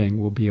human being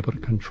will be able to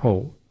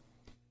control.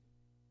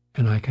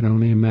 And I can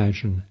only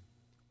imagine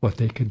what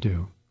they could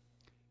do.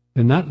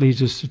 Then that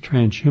leads us to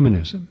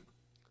transhumanism,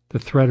 the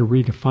threat of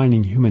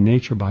redefining human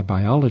nature by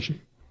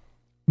biology,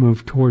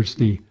 move towards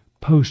the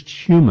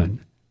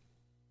post-human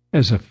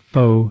as a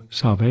faux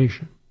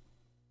salvation,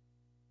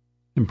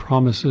 and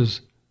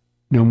promises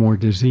no more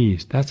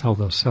disease. That's how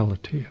they'll sell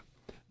it to you.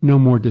 No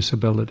more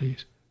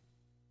disabilities,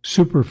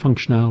 super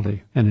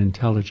functionality and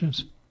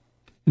intelligence,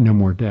 and no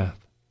more death.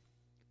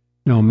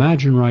 Now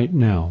imagine right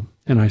now,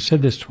 and I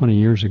said this 20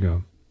 years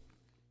ago,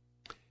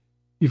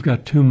 you've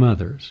got two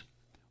mothers.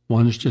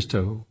 One is just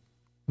a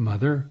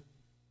mother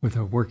with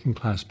a working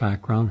class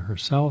background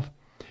herself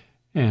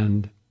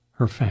and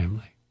her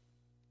family.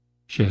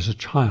 She has a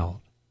child.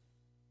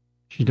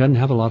 She doesn't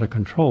have a lot of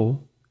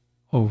control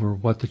over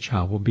what the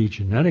child will be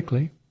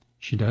genetically.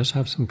 She does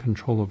have some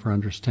control over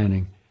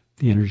understanding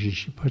the energy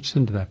she puts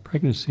into that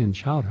pregnancy and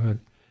childhood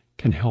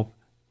can help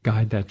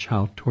guide that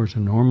child towards a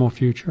normal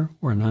future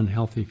or an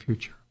unhealthy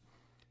future.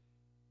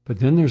 But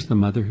then there's the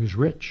mother who's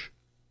rich,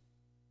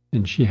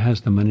 and she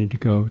has the money to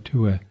go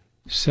to a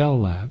cell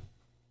lab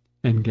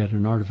and get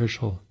an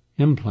artificial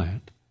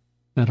implant.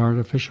 That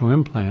artificial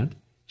implant,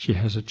 she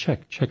has a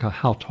check out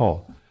how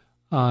tall.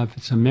 If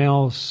it's a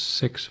male,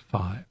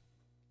 6'5",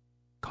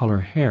 color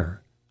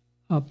hair,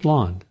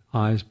 blonde,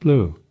 eyes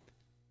blue,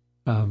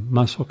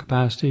 muscle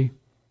capacity,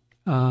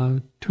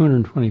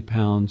 220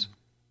 pounds,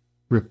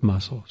 ripped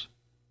muscles,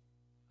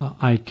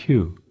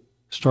 IQ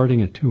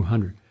starting at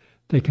 200.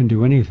 They can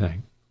do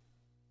anything.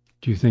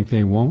 Do you think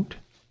they won't?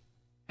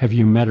 Have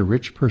you met a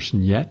rich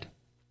person yet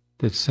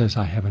that says,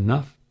 I have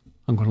enough,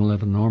 I'm going to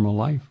live a normal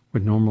life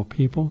with normal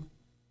people?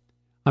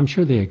 I'm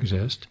sure they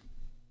exist.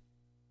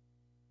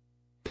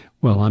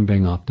 Well, I'm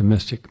being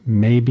optimistic.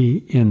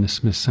 Maybe in the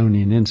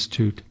Smithsonian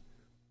Institute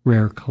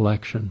rare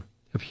collection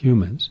of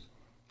humans.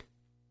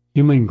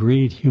 Human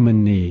greed,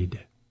 human need.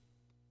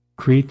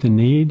 Create the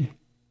need,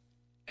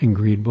 and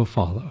greed will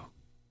follow.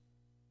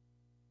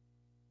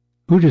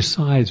 Who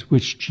decides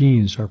which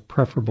genes are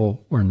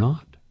preferable or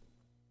not?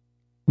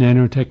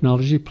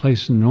 Nanotechnology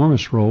plays an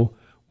enormous role,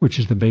 which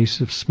is the basis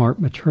of smart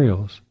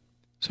materials,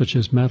 such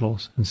as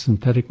metals and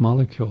synthetic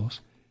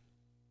molecules,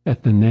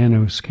 at the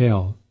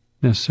nanoscale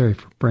necessary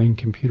for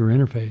brain-computer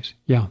interface.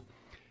 Yeah,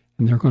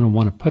 and they're going to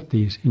want to put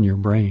these in your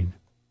brain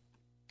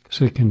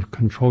so it can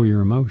control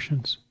your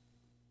emotions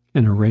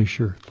and erase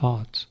your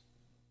thoughts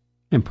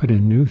and put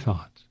in new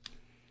thoughts.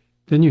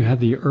 Then you have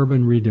the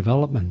urban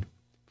redevelopment,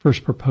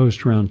 first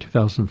proposed around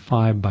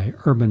 2005 by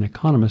urban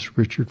economist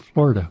Richard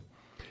Florida,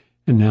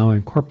 and now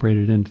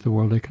incorporated into the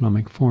World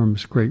Economic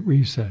Forum's Great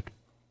Reset,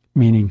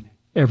 meaning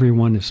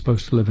everyone is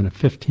supposed to live in a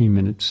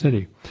 15-minute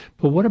city.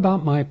 But what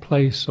about my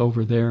place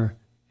over there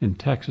in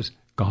Texas?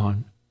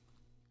 Gone.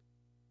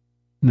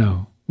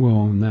 No, we'll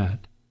own that.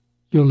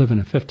 You'll live in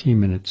a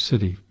 15-minute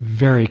city,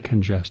 very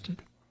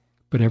congested.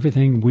 But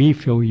everything we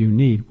feel you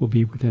need will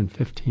be within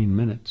 15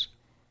 minutes.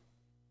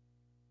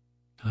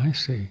 I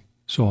see.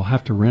 So I'll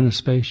have to rent a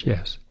space?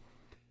 Yes.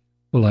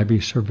 Will I be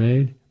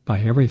surveyed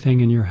by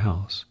everything in your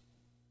house?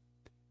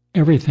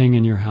 Everything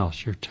in your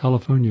house, your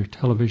telephone, your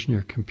television,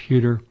 your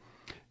computer,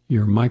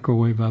 your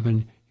microwave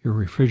oven, your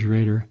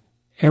refrigerator,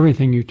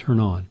 everything you turn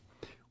on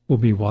will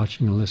be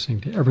watching and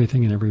listening to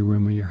everything in every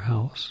room of your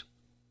house.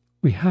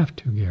 We have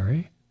to,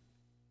 Gary.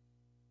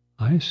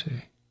 I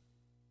see.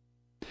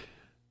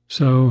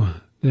 So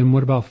then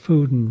what about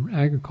food and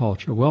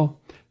agriculture? Well,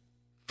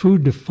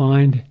 food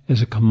defined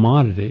as a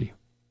commodity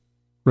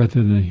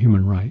rather than a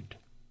human right.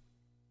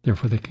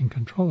 Therefore, they can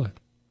control it.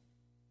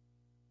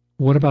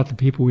 What about the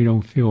people we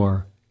don't feel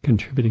are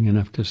contributing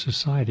enough to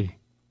society?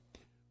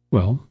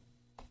 Well,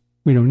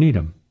 we don't need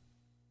them.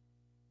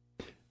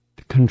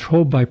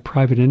 Controlled by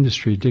private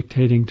industry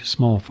dictating to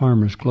small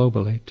farmers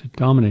globally to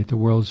dominate the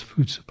world's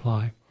food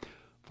supply.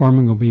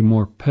 Farming will be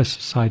more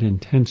pesticide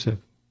intensive.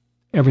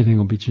 Everything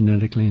will be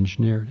genetically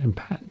engineered and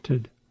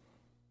patented.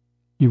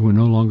 You will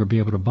no longer be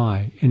able to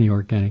buy any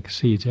organic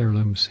seeds,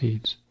 heirloom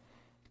seeds.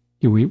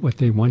 You eat what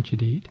they want you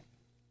to eat.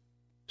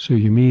 So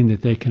you mean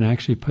that they can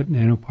actually put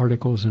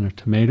nanoparticles in a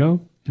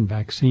tomato and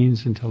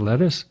vaccines into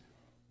lettuce?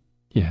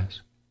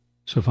 Yes.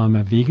 So if I'm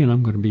a vegan,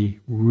 I'm going to be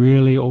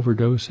really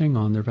overdosing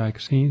on their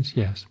vaccines?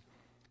 Yes.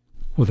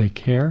 Will they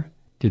care?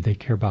 Did they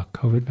care about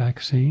COVID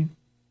vaccine?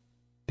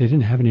 They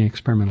didn't have any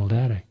experimental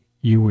data.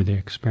 You were the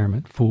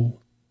experiment, fool.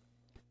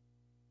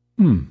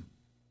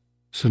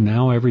 So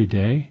now every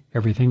day,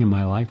 everything in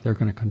my life they're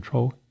going to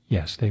control?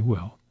 Yes, they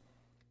will.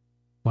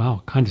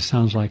 Wow, kind of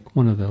sounds like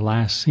one of the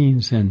last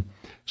scenes in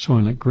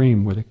Soylent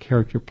Green where the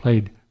character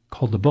played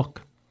called The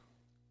Book,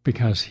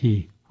 because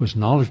he was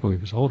knowledgeable. He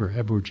was older,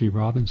 Edward G.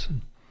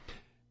 Robinson.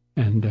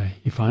 And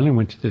he finally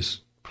went to this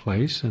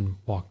place and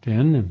walked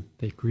in, and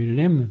they greeted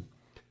him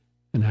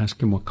and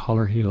asked him what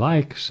color he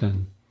likes.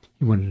 And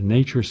he wanted a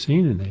nature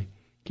scene, and they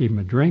gave him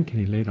a drink, and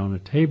he laid on a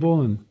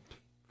table and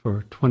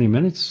for 20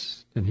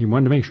 minutes, and he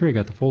wanted to make sure he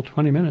got the full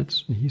 20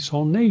 minutes. And he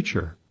saw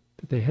nature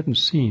that they hadn't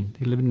seen.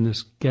 They lived in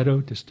this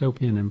ghetto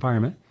dystopian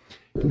environment,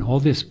 and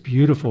all this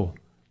beautiful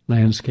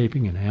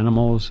landscaping and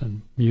animals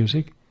and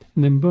music,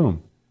 and then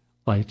boom,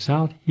 lights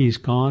out, he's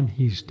gone,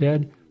 he's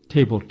dead,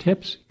 table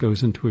tips,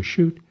 goes into a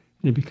chute,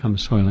 and it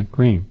becomes Soylent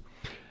Green.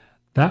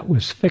 That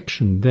was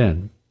fiction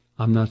then.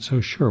 I'm not so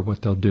sure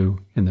what they'll do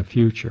in the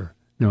future,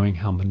 knowing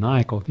how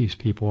maniacal these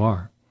people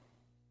are.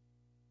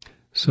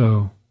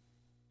 So,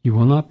 you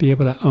will not be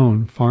able to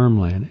own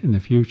farmland in the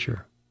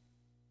future.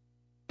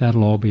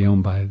 That'll all be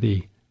owned by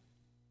the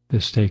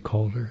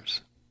stakeholders.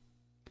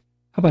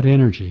 How about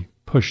energy?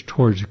 Push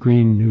towards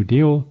Green New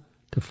Deal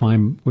to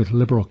find with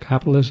liberal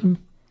capitalism.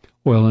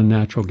 Oil and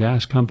natural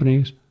gas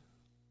companies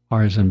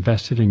are as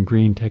invested in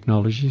green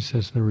technologies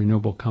as the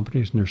renewable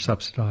companies, and they're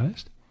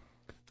subsidized.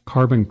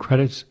 Carbon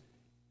credits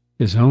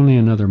is only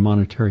another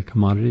monetary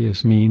commodity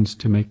as means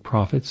to make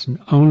profits and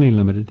only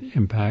limited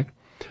impact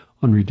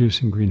on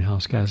reducing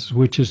greenhouse gases,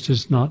 which it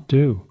does not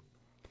do.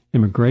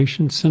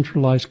 Immigration,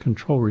 centralized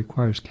control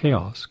requires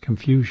chaos,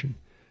 confusion,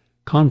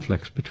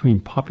 conflicts between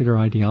popular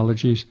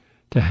ideologies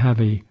to have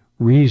a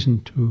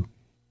reason to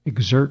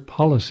exert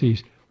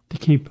policies to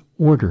keep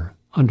order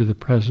under the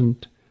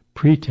present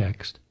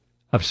pretext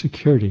of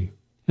security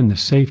and the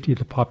safety of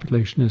the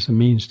population as a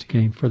means to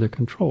gain further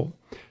control.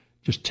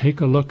 Just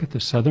take a look at the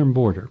southern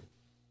border.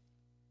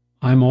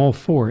 I'm all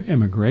for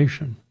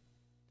immigration,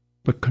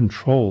 but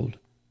controlled,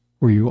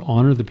 where you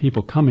honor the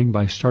people coming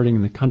by starting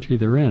in the country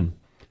they're in,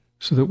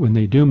 so that when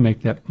they do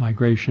make that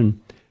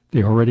migration,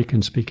 they already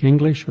can speak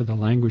English or the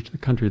language of the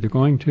country they're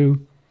going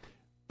to.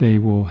 They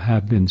will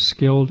have been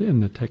skilled in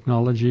the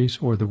technologies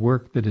or the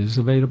work that is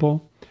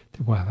available.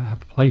 They will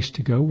have a place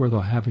to go where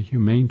they'll have a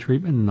humane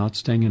treatment and not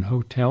staying in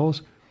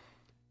hotels.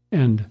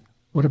 And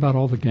what about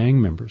all the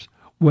gang members?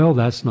 Well,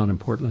 that's not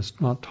important. Let's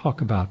not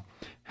talk about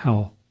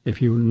how,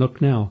 if you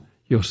look now,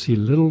 you'll see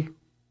little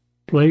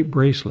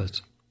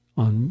bracelets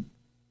on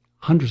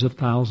hundreds of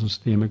thousands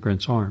of the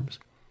immigrants' arms,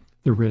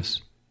 the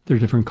wrists. They're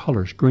different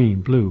colors,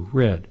 green, blue,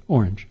 red,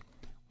 orange.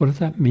 What does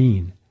that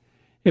mean?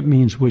 It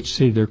means which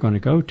city they're going to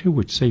go to,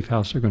 which safe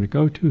house they're going to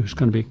go to, who's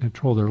going to be in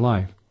control of their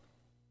life.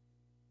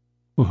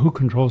 Well, who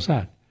controls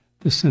that?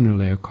 The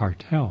Sinaloa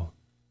cartel.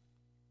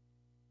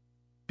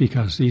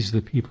 Because these are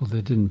the people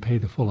that didn't pay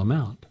the full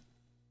amount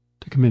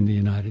to come into the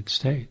United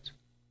States.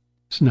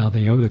 So now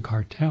they owe the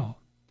cartel.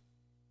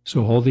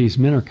 So all these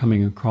men are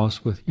coming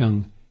across with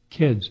young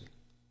kids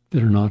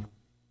that are not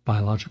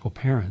biological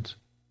parents.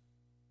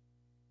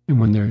 And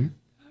when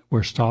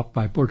we're stopped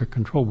by border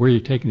control, where are you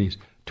taking these?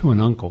 To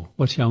an uncle.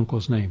 What's your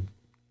uncle's name?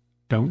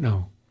 Don't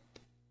know.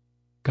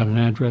 Got an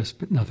address,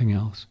 but nothing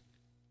else.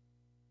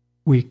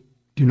 We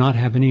do not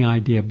have any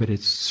idea, but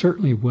it's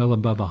certainly well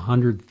above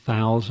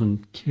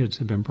 100,000 kids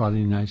have been brought in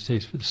the United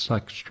States for the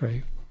sex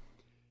trade,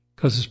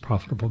 because it's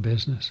profitable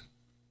business.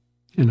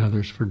 And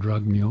others for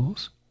drug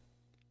mules.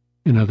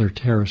 And other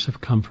terrorists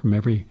have come from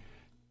every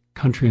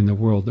country in the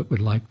world that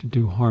would like to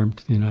do harm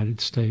to the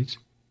United States.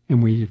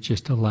 And we have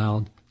just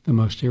allowed the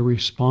most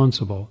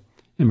irresponsible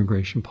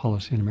immigration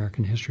policy in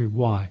American history.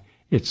 Why?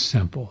 It's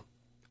simple.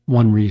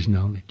 One reason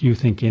only. Do you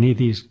think any of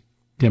these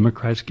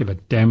Democrats give a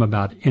damn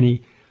about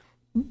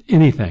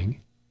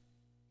anything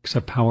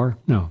except power?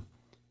 No.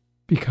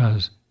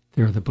 Because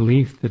they're the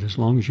belief that as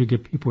long as you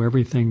give people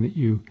everything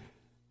that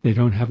they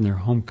don't have in their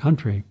home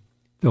country,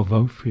 they'll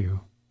vote for you.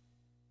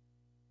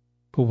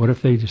 But what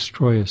if they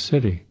destroy a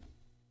city?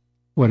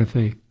 What if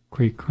they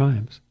create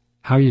crimes?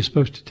 How are you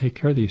supposed to take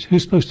care of these?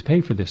 Who's supposed to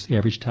pay for this? The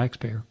average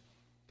taxpayer.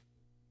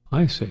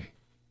 I see.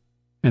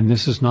 And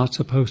this is not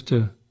supposed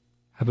to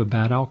have a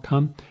bad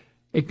outcome?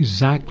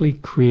 Exactly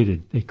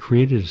created. They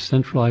created a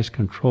centralized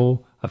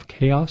control of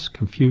chaos,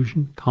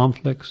 confusion,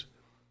 conflicts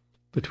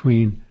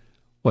between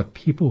what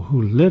people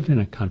who live in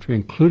a country,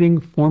 including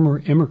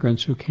former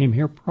immigrants who came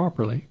here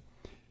properly,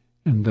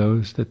 and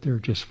those that they're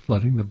just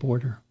flooding the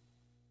border.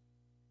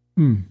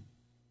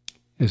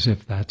 As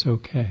if that's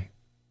okay.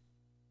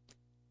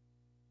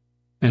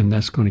 And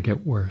that's going to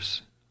get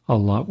worse, a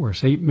lot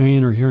worse. 8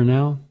 million are here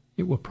now.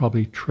 It will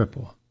probably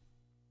triple.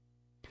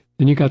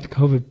 Then you got the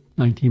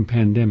COVID-19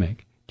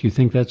 pandemic. Do you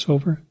think that's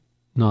over?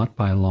 Not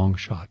by a long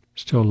shot.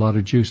 Still a lot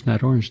of juice in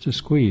that orange to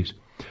squeeze.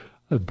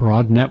 A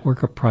broad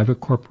network of private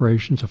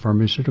corporations, a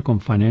pharmaceutical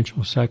and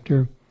financial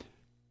sector,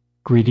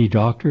 greedy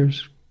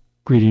doctors,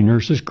 greedy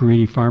nurses,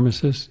 greedy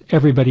pharmacists,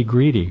 everybody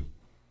greedy.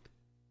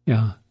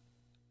 Yeah.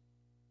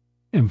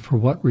 And for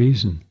what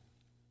reason?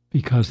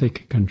 Because they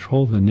can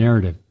control the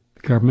narrative.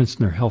 The governments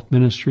and their health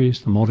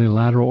ministries, the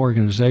multilateral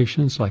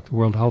organizations like the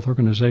World Health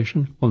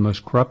Organization, one of the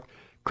most corrupt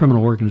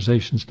criminal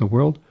organizations in the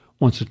world,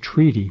 wants a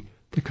treaty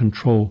to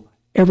control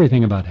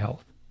everything about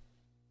health.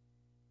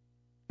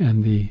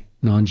 And the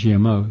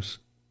non-GMOs,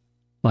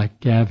 like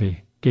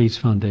Gavi, Gates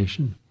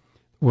Foundation,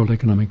 World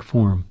Economic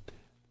Forum,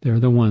 they're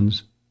the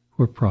ones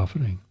who are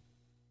profiting.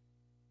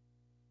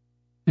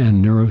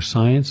 And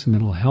neuroscience and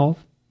mental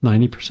health,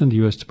 90% of the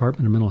U.S.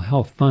 Department of Mental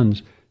Health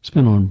funds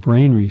spent on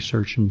brain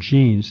research and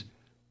genes,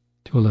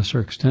 to a lesser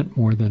extent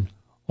more than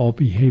all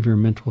behavior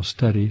mental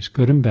studies,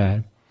 good and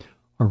bad,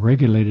 are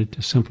regulated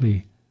to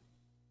simply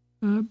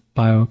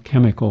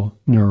biochemical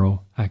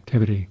neural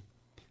activity.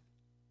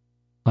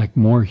 Like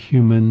more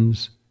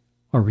humans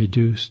are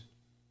reduced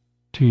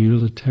to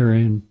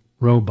utilitarian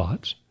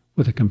robots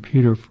with a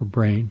computer for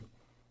brain.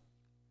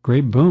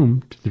 Great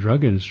boom to the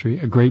drug industry,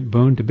 a great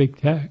boon to big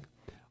tech.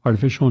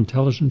 Artificial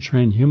intelligence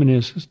trained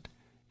humanist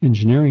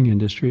engineering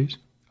industries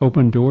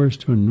open doors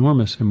to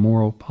enormous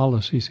immoral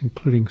policies,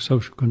 including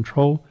social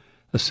control,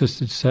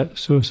 assisted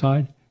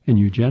suicide, and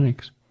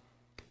eugenics.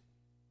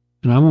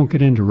 And I won't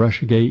get into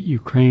Russiagate,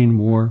 Ukraine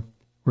war,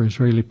 or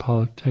Israeli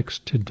politics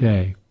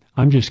today.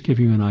 I'm just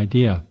giving you an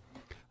idea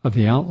of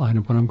the outline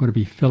of what I'm going to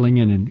be filling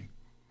in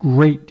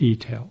great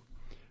detail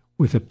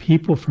with the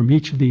people from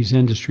each of these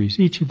industries,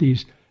 each of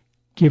these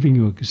giving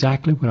you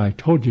exactly what I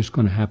told you is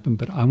going to happen,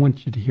 but I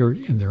want you to hear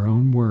it in their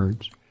own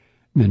words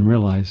and then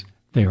realize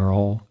they are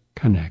all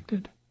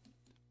connected.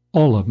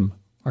 All of them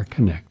are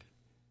connected.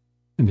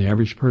 And the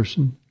average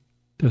person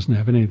doesn't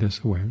have any of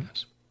this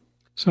awareness.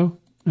 So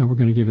now we're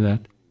going to give you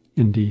that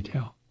in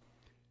detail.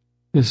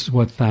 This is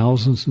what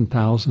thousands and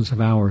thousands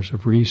of hours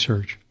of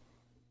research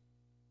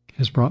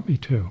has brought me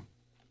to.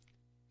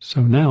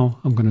 So now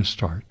I'm going to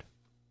start.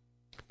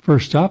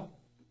 First up,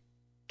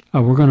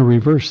 we're going to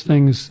reverse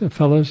things,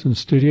 fellas in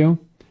studio,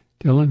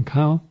 Dylan,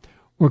 Kyle.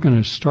 We're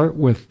going to start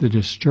with the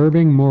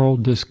disturbing moral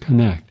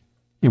disconnect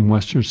in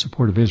Western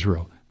support of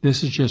Israel.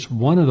 This is just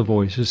one of the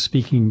voices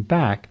speaking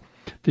back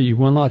that you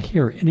will not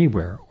hear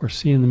anywhere or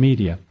see in the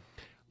media.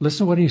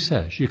 Listen to what he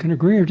says. You can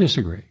agree or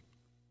disagree,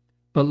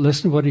 but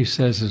listen to what he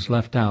says is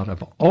left out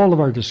of all of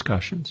our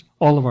discussions,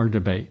 all of our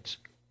debates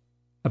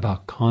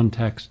about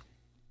context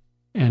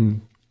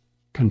and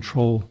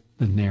control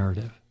the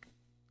narrative.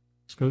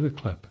 Let's go to the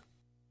clip.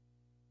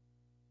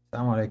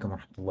 Assalamu alaikum wa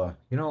rahmatullah.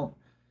 You know,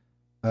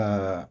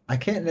 I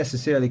can't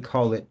necessarily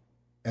call it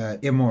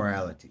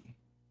immorality.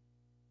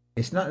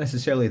 It's not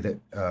necessarily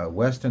that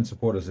Western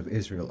supporters of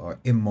Israel are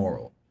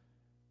immoral.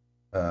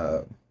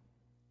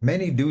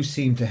 Many do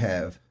seem to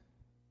have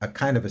a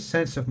kind of a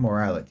sense of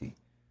morality,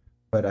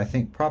 but I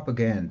think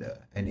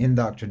propaganda and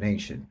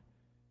indoctrination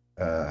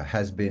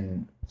has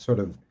been sort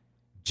of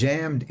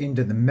jammed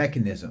into the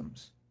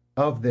mechanisms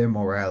of their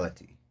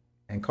morality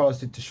and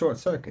caused it to short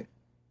circuit.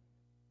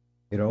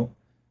 You know,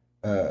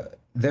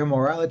 their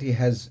morality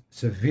has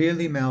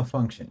severely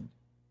malfunctioned.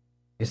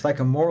 It's like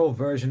a moral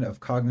version of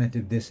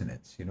cognitive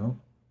dissonance, you know,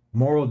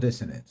 moral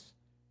dissonance.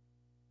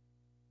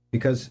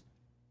 Because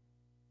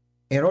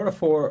in order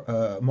for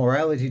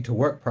morality to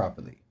work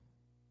properly,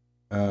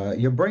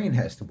 your brain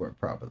has to work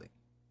properly.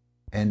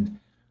 And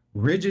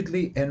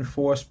rigidly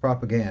enforced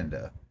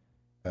propaganda,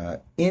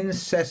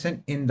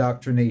 incessant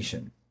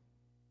indoctrination,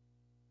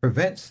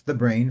 prevents the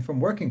brain from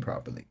working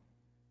properly.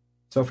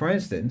 So, for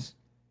instance,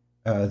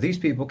 these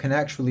people can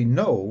actually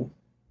know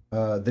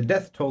the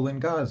death toll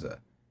in Gaza.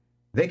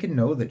 They can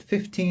know that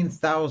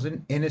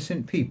 15,000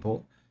 innocent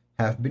people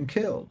have been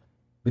killed,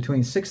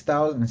 between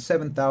 6,000 and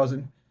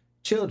 7,000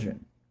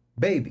 children,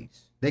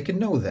 babies. They can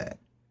know that.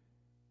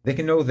 They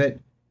can know that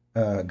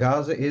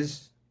Gaza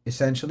is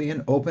essentially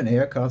an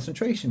open-air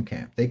concentration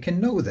camp. They can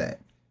know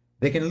that.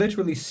 They can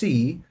literally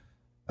see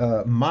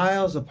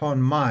miles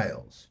upon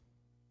miles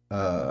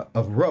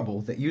of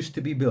rubble that used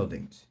to be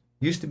buildings,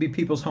 used to be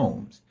people's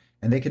homes.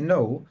 And they can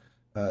know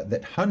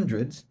that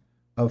hundreds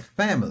of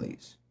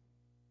families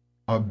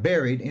are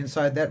buried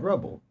inside that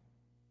rubble.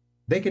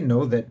 They can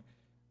know that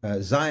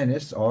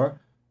Zionists are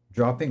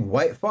dropping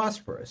white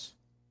phosphorus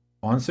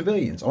on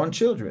civilians, on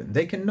children.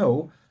 They can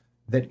know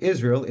that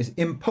Israel is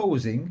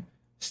imposing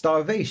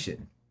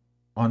starvation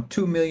on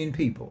 2 million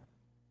people.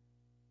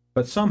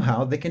 But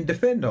somehow they can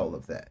defend all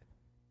of that.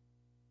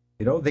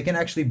 You know, they can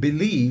actually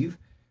believe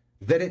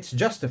that it's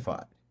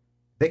justified.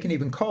 They can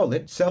even call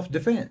it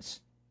self-defense.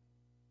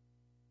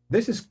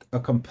 This is a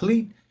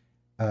complete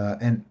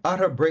and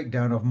utter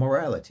breakdown of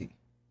morality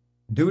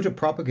due to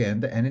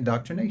propaganda and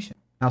indoctrination.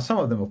 Now, some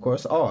of them, of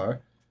course,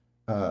 are,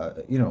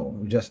 you know,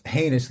 just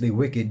heinously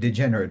wicked,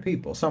 degenerate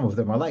people. Some of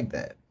them are like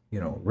that, you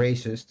know,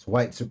 racists,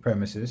 white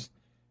supremacists,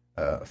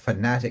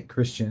 fanatic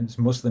Christians,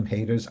 Muslim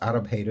haters,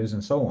 Arab haters,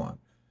 and so on.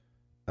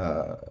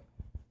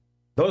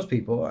 Those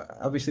people,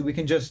 obviously, we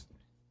can just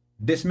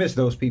dismiss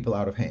those people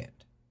out of hand.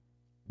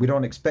 We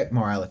don't expect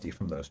morality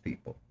from those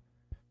people.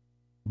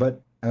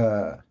 But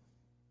I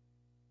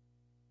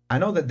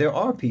know that there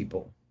are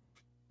people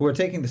who are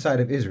taking the side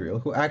of Israel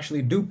who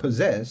actually do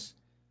possess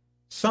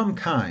some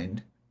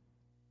kind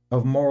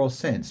of moral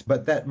sense,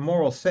 but that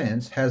moral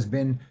sense has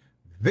been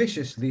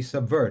viciously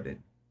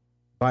subverted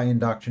by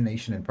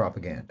indoctrination and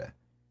propaganda.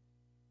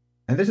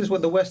 And this is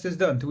what the West has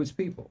done to its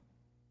people.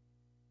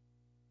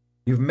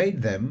 You've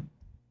made them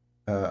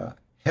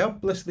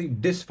helplessly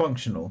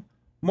dysfunctional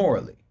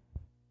morally.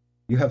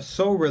 You have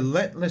so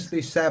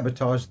relentlessly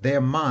sabotaged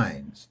their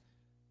minds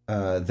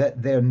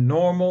that their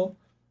normal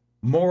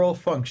moral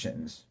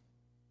functions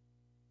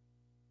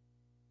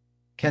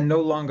can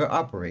no longer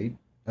operate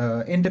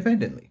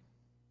independently.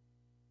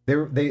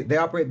 They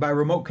operate by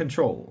remote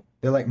control.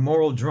 They're like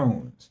moral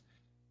drones,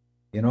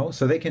 you know,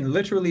 so they can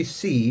literally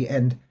see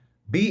and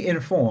be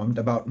informed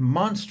about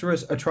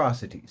monstrous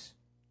atrocities,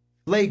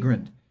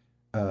 flagrant,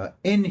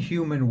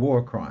 inhuman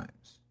war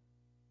crimes,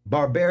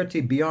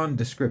 barbarity beyond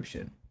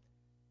description.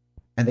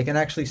 and they can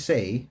actually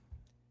say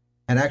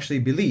and actually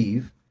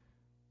believe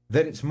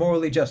that it's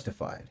morally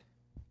justified.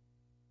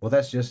 Well,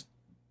 that's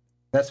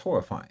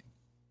horrifying.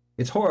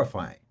 It's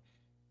horrifying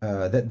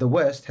that the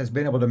West has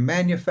been able to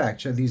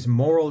manufacture these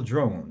moral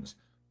drones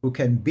who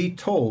can be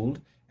told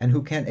and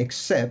who can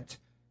accept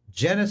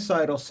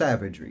genocidal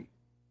savagery,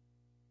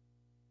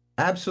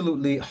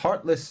 absolutely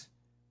heartless,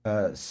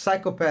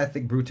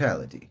 psychopathic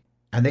brutality,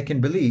 and they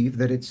can believe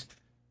that it's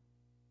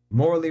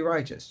morally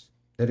righteous,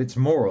 that it's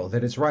moral,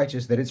 that it's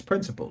righteous, that it's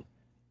principled.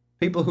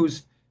 People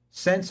whose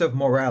sense of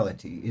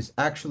morality is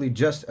actually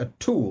just a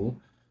tool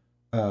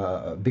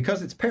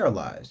because it's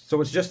paralyzed. So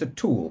it's just a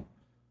tool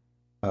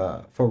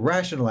for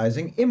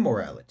rationalizing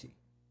immorality.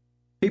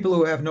 People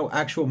who have no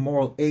actual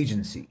moral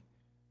agency,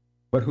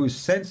 but whose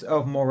sense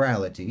of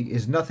morality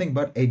is nothing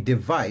but a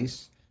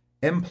device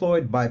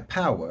employed by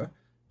power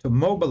to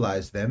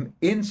mobilize them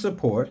in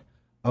support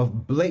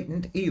of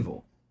blatant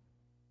evil.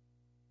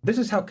 This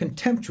is how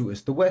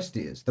contemptuous the West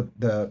is,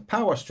 the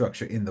power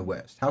structure in the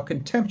West, how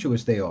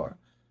contemptuous they are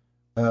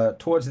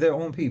towards their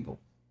own people,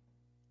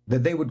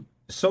 that they would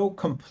so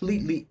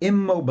completely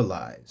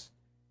immobilize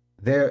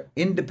their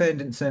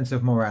independent sense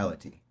of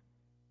morality,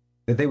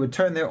 that they would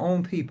turn their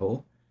own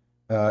people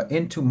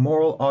into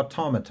moral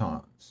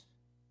automatons.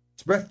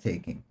 It's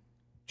breathtaking,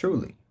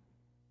 truly.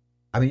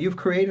 I mean, you've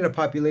created a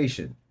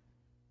population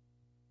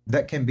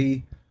that can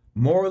be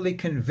morally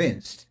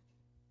convinced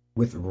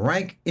with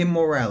rank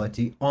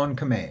immorality on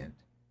command,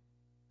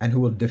 and who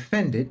will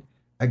defend it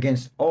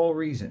against all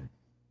reason.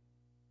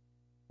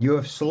 You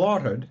have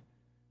slaughtered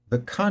the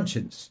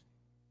conscience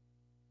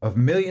of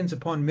millions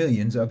upon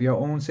millions of your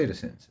own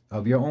citizens,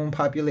 of your own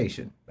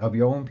population, of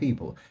your own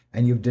people,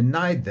 and you've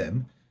denied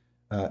them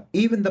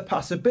even the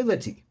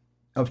possibility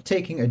of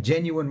taking a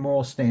genuine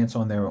moral stance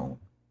on their own.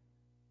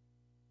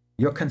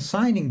 You're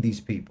consigning these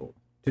people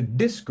to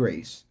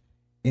disgrace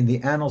in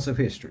the annals of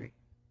history.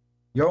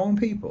 Your own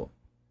people.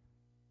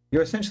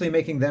 You're essentially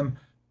making them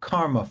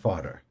karma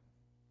fodder,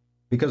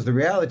 because the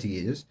reality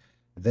is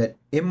that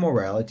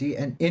immorality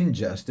and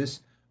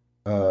injustice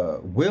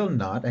will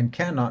not and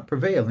cannot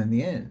prevail in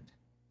the end.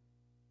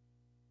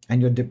 And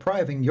you're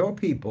depriving your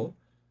people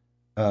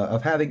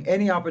of having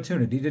any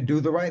opportunity to do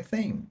the right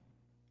thing.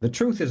 The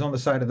truth is on the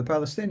side of the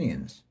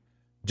Palestinians.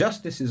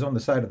 Justice is on the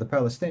side of the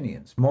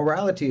Palestinians.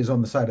 Morality is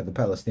on the side of the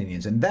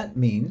Palestinians. And that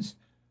means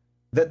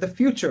that the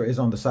future is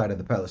on the side of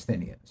the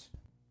Palestinians.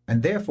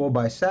 And therefore,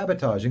 by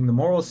sabotaging the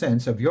moral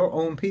sense of your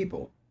own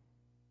people,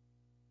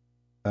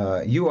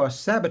 you are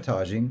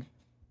sabotaging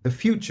the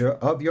future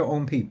of your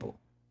own people.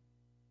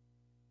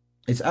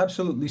 It's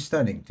absolutely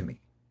stunning to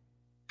me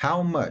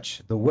how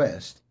much the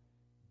West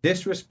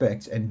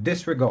disrespects and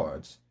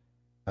disregards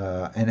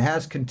and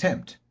has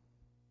contempt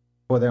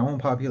for their own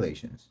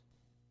populations.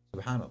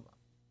 Subhanallah.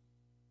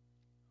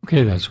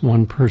 Okay, that's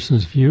one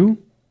person's view.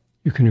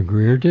 You can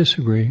agree or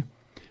disagree.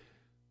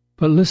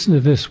 But listen to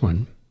this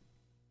one.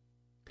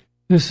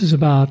 This is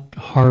about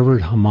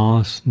Harvard,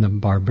 Hamas, and the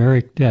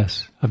barbaric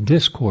deaths of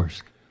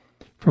discourse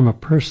from a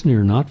person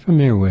you're not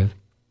familiar with.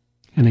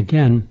 And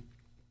again,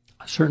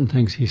 certain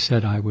things he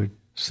said, I would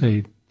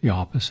say the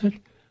opposite,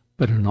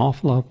 but an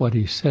awful lot of what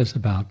he says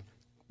about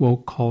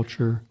woke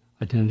culture,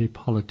 identity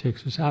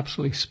politics is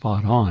absolutely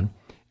spot on.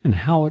 And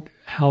how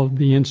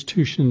the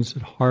institutions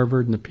at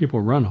Harvard and the people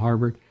who run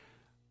Harvard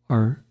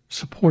are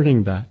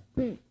supporting that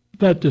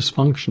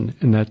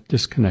dysfunction and that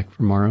disconnect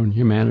from our own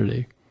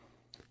humanity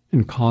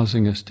and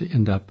causing us to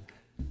end up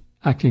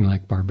acting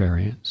like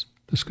barbarians.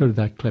 Let's go to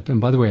that clip.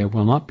 And by the way, I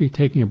will not be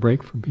taking a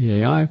break for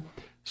BAI,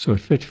 so at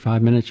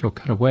 55 minutes you'll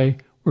cut away.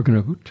 We're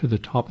going to go to the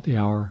top of the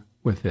hour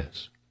with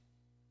this.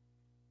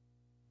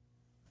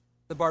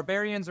 The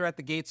barbarians are at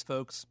the gates,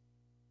 folks,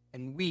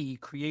 and we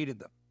created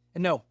them.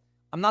 And no,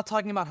 I'm not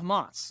talking about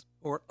Hamas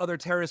or other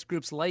terrorist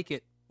groups like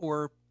it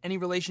or any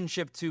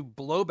relationship to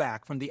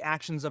blowback from the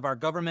actions of our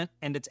government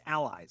and its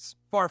allies.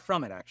 Far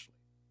from it, actually.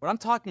 What I'm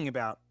talking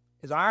about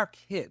is our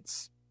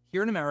kids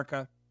here in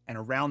America and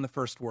around the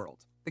first world.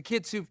 The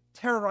kids who've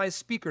terrorized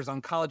speakers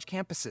on college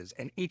campuses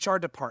and HR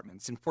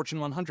departments in Fortune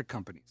 100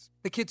 companies.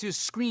 The kids who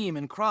scream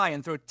and cry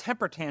and throw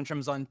temper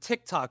tantrums on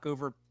TikTok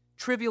over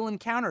trivial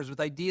encounters with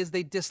ideas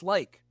they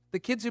dislike. The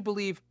kids who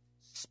believe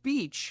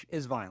speech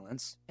is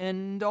violence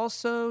and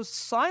also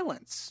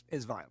silence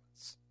is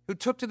violence. Who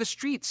took to the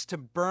streets to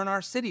burn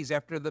our cities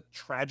after the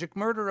tragic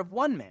murder of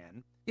one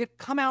man, yet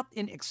come out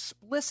in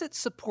explicit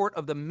support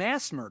of the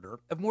mass murder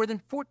of more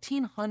than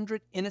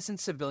 1,400 innocent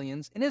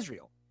civilians in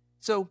Israel.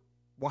 So,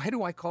 why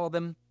do I call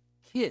them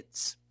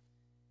kids?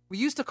 We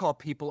used to call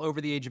people over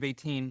the age of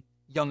 18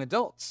 young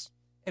adults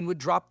and would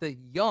drop the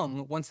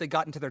young once they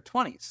got into their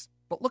 20s.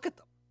 But look at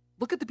them.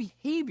 Look at the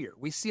behavior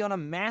we see on a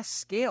mass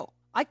scale.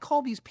 I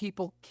call these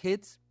people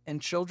kids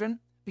and children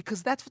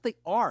because that's what they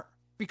are,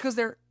 because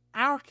they're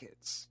our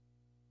kids.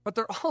 But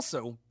they're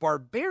also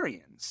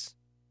barbarians,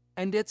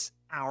 and it's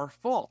our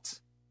fault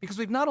because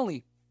we've not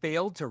only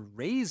failed to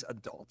raise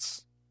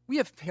adults, we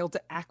have failed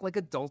to act like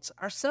adults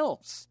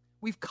ourselves.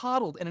 We've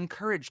coddled and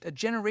encouraged a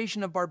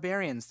generation of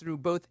barbarians through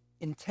both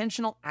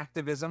intentional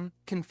activism,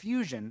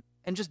 confusion,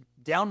 and just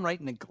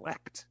downright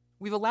neglect.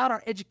 We've allowed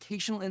our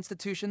educational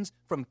institutions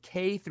from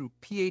K through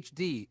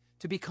PhD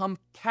to become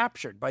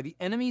captured by the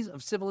enemies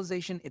of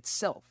civilization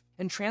itself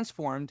and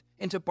transformed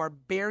into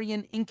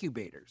barbarian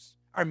incubators.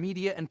 Our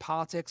media and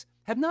politics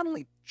have not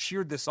only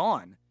cheered this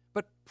on,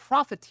 but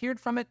profiteered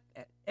from it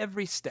at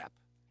every step.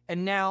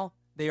 And now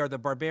they are the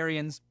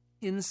barbarians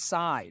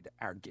inside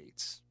our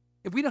gates.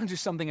 If we don't do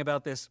something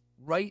about this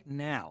right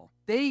now,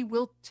 they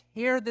will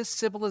tear this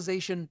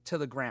civilization to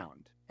the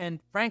ground. And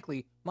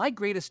frankly, my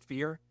greatest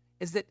fear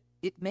is that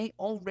it may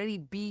already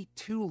be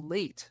too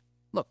late.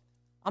 Look,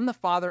 I'm the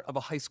father of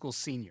a high school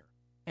senior,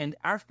 and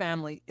our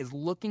family is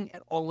looking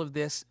at all of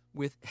this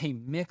with a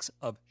mix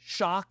of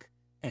shock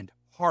and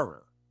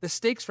horror. The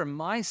stakes for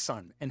my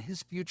son and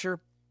his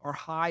future are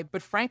high,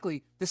 but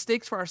frankly, the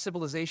stakes for our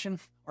civilization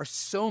are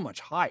so much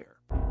higher.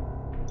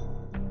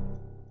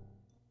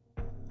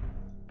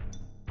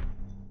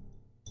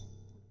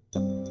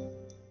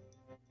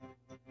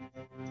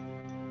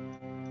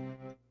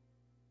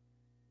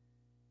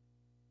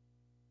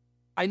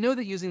 I know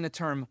that using the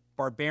term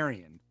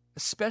barbarian,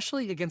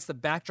 especially against the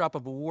backdrop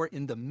of a war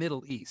in the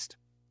Middle East,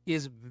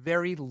 is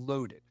very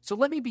loaded. So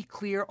let me be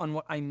clear on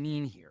what I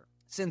mean here.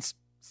 Since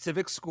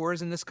civic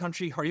scores in this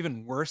country are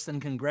even worse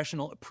than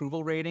congressional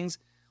approval ratings,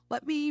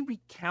 let me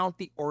recount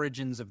the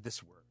origins of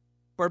this word.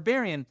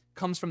 Barbarian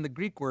comes from the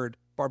Greek word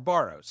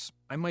barbaros.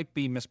 I might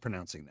be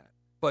mispronouncing that,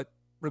 but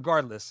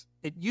regardless,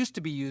 it used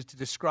to be used to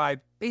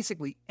describe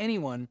basically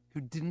anyone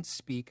who didn't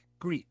speak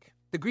Greek.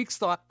 The Greeks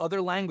thought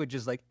other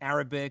languages like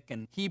Arabic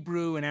and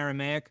Hebrew and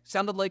Aramaic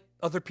sounded like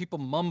other people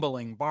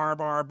mumbling bar,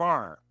 bar,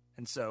 bar,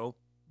 and so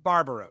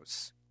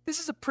barbaros. This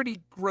is a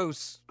pretty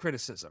gross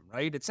criticism,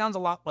 right? It sounds a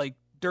lot like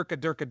Durka,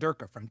 Durka,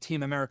 Durka from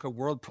Team America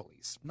World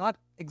Police. Not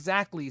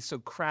exactly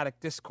Socratic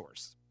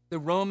discourse. The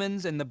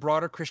Romans and the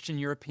broader Christian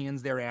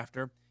Europeans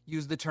thereafter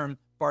used the term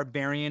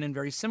barbarian in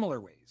very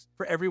similar ways.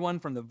 For everyone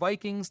from the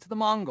Vikings to the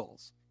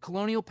Mongols,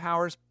 colonial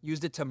powers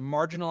used it to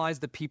marginalize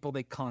the people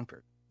they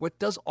conquered. What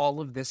does all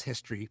of this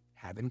history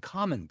have in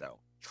common, though?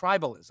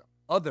 Tribalism,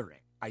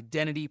 othering,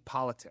 identity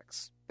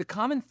politics. The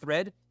common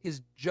thread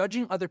is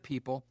judging other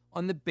people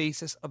on the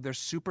basis of their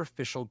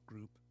superficial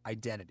group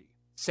identity.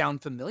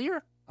 Sound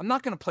familiar? I'm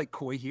not going to play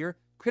coy here.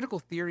 Critical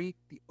theory,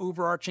 the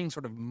overarching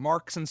sort of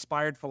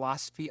Marx-inspired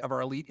philosophy of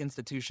our elite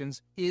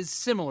institutions, is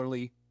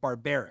similarly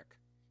barbaric.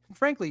 And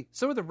frankly,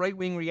 so are the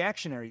right-wing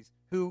reactionaries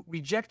who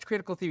reject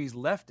critical theory's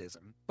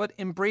leftism, but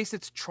embrace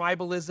its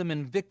tribalism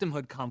and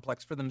victimhood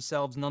complex for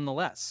themselves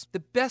nonetheless. The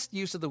best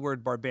use of the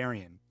word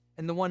barbarian,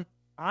 and the one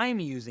I'm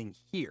using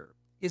here,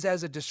 is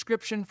as a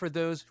description for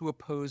those who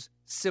oppose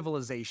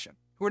civilization,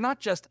 who are not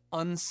just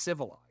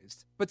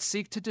uncivilized, but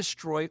seek to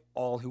destroy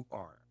all who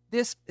are.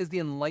 This is the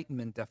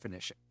Enlightenment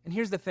definition. And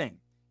here's the thing.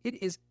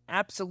 It is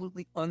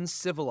absolutely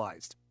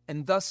uncivilized,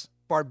 and thus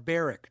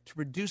barbaric, to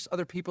reduce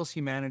other people's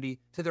humanity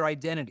to their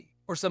identity,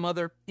 or some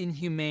other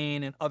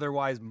inhumane and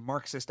otherwise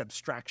Marxist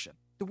abstraction.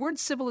 The word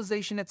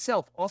civilization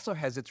itself also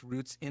has its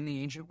roots in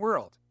the ancient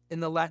world,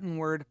 in the Latin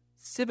word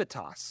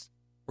civitas,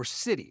 or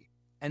city,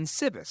 and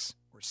civis,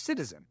 or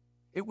citizen.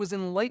 It was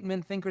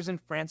Enlightenment thinkers in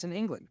France and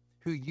England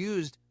who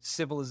used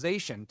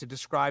civilization to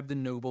describe the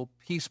noble,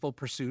 peaceful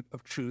pursuit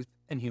of truth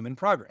and human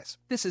progress.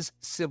 This is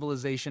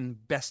civilization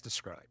best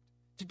described.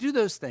 To do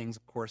those things,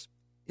 of course,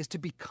 is to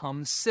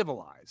become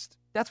civilized.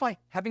 That's why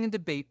having a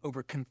debate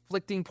over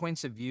conflicting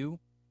points of view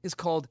is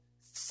called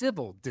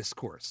civil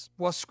discourse,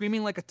 while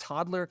screaming like a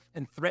toddler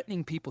and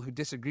threatening people who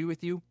disagree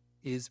with you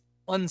is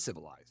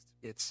uncivilized.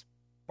 It's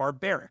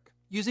barbaric.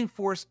 Using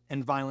force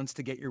and violence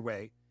to get your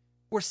way,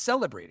 or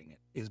celebrating it,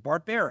 is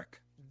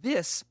barbaric.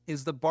 This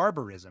is the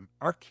barbarism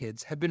our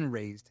kids have been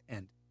raised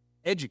and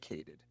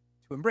educated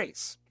to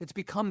embrace. It's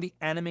become the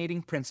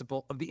animating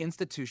principle of the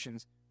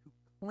institutions who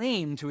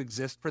claim to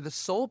exist for the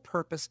sole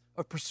purpose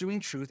of pursuing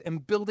truth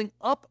and building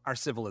up our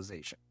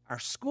civilization, our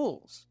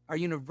schools, our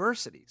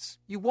universities.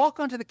 You walk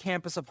onto the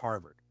campus of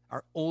Harvard,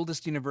 our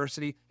oldest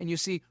university, and you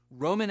see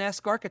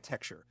Romanesque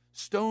architecture,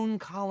 stone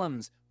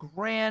columns,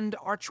 grand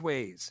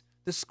archways.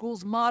 The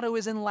school's motto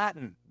is in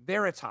Latin,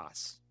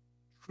 veritas,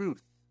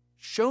 truth.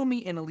 Show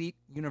me an elite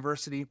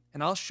university,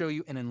 and I'll show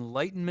you an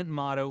Enlightenment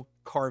motto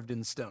carved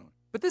in stone.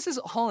 But this is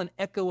all an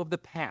echo of the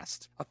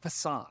past, a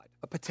facade,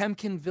 a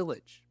Potemkin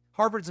village.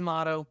 Harvard's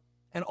motto,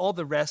 and all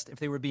the rest, if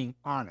they were being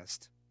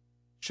honest,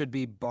 should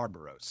be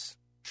barbaros.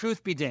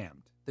 Truth be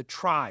damned, the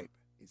tribe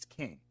is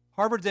king.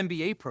 Harvard's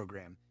MBA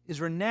program is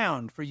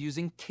renowned for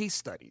using case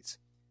studies.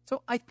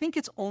 So I think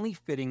it's only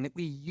fitting that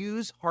we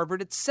use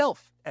Harvard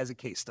itself as a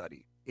case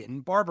study in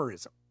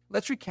barbarism.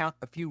 Let's recount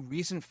a few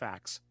recent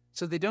facts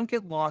so they don't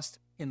get lost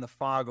in the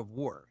fog of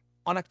war.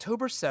 On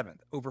October 7th,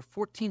 over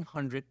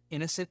 1,400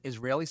 innocent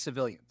Israeli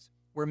civilians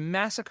were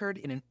massacred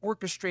in an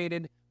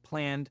orchestrated,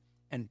 planned,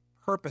 and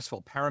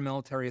purposeful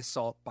paramilitary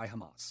assault by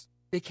Hamas.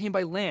 They came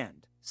by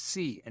land,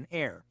 sea, and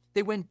air.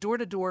 They went door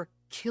to door,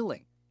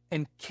 killing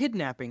and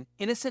kidnapping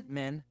innocent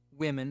men,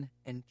 women,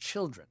 and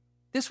children.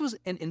 This was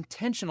an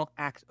intentional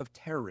act of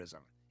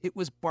terrorism. It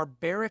was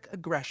barbaric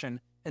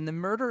aggression and the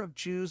murder of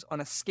Jews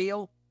on a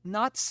scale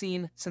not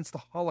seen since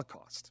the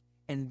Holocaust.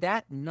 And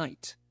that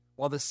night,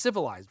 while the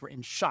civilized were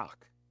in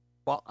shock,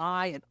 while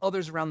I and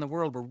others around the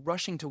world were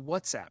rushing to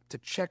WhatsApp to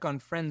check on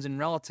friends and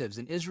relatives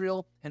in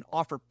Israel and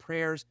offer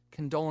prayers,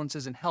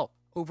 condolences, and help,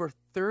 over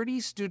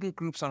 30 student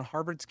groups on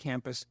Harvard's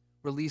campus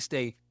released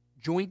a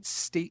joint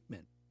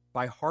statement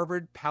by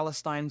Harvard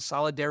Palestine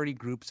Solidarity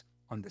Groups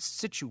on the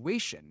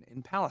situation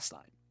in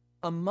Palestine.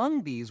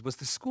 Among these was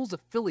the school's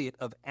affiliate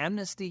of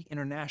Amnesty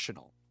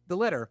International. The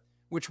letter,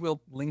 which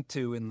we'll link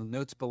to in the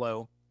notes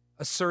below,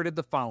 asserted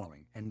the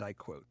following, and I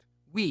quote,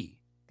 "We,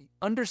 the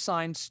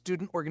undersigned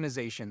student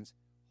organizations,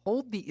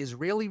 hold the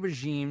Israeli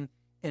regime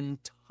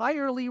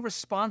entirely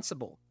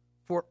responsible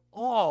for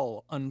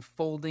all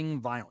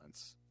unfolding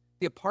violence.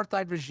 The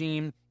apartheid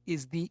regime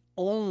is the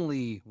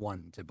only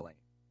one to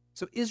blame."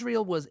 So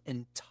Israel was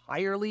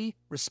entirely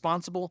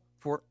responsible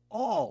for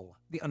all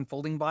the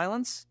unfolding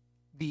violence?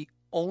 The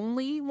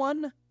only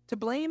one to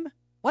blame?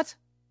 What?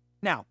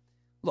 Now,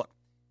 look,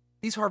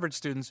 these Harvard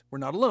students were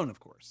not alone, of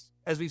course.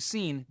 As we've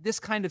seen, this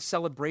kind of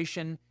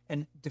celebration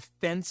and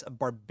defense of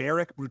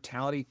barbaric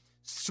brutality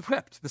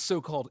swept the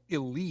so-called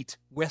elite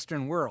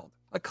Western world.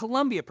 A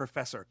Columbia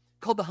professor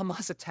called the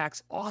Hamas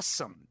attacks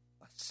awesome,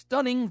 a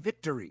stunning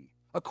victory.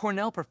 A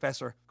Cornell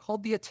professor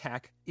called the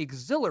attack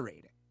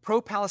exhilarating.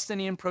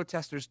 Pro-Palestinian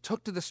protesters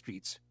took to the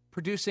streets,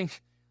 producing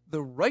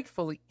the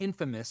rightfully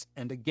infamous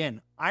and,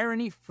 again,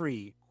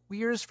 irony-free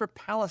Queers for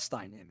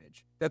Palestine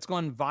image that's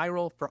gone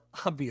viral for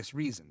obvious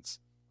reasons.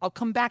 I'll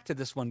come back to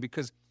this one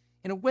because,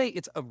 in a way,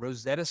 it's a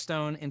Rosetta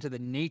Stone into the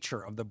nature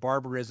of the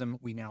barbarism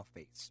we now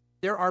face.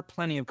 There are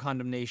plenty of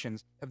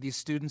condemnations of these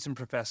students and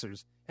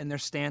professors and their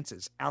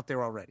stances out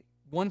there already.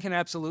 One can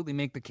absolutely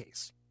make the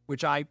case,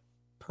 which I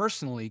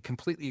personally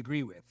completely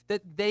agree with,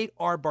 that they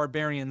are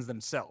barbarians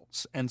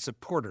themselves and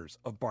supporters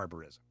of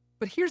barbarism.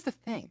 But here's the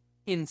thing.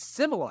 In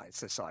civilized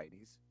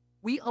societies,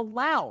 we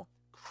allow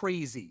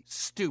crazy,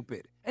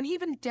 stupid, and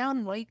even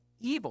downright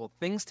evil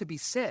things to be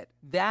said.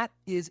 That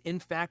is, in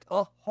fact,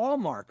 a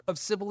hallmark of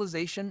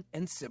civilization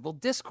and civil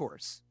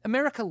discourse.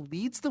 America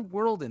leads the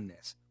world in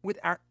this with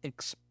our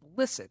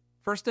explicit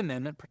First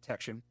Amendment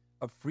protection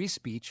of free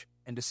speech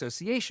and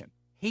association.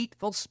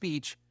 Hateful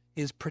speech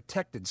is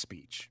protected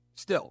speech.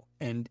 Still,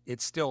 and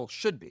it still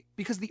should be,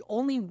 because the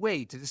only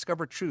way to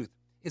discover truth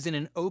is in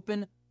an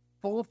open,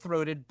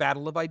 full-throated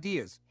battle of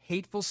ideas.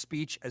 Hateful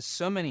speech, as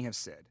so many have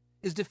said,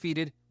 is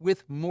defeated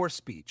with more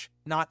speech,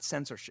 not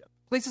censorship.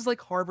 Places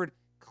like Harvard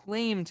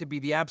claim to be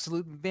the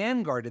absolute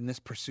vanguard in this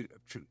pursuit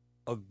of truth,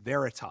 of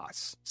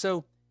veritas.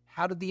 So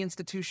how did the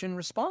institution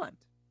respond?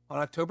 On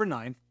October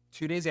 9th,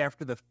 2 days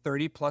after the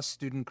 30-plus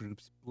student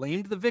groups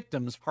blamed the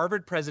victims,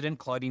 Harvard President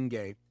Claudine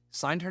Gay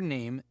signed her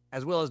name,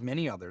 as well as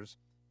many others,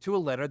 to a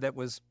letter that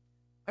was,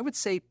 I would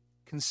say,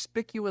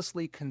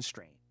 conspicuously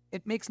constrained.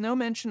 It makes no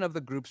mention of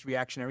the group's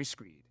reactionary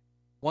screed.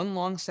 One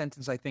long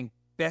sentence, I think,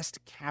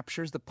 best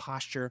captures the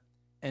posture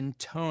and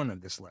tone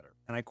of this letter,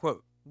 and I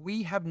quote,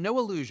 "We have no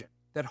illusion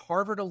that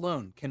Harvard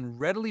alone can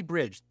readily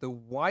bridge the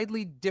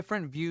widely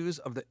different views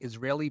of the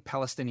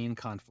Israeli-Palestinian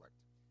conflict.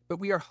 But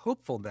we are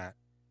hopeful that,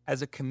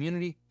 as a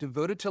community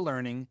devoted to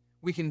learning,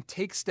 we can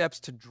take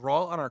steps to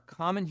draw on our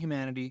common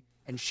humanity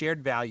and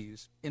shared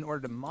values in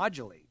order to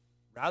modulate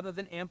rather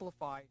than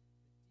amplify."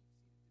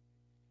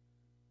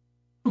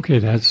 Okay,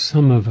 that's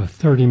some of a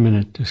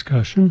 30-minute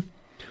discussion.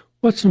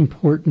 What's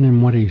important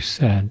in what he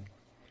said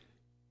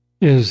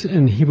is,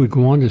 and he would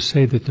go on to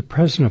say that the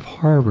president of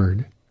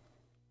Harvard,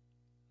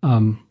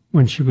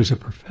 when she was a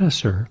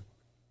professor,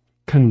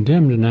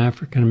 condemned an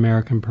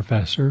African-American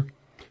professor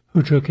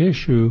who took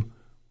issue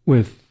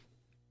with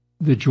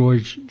the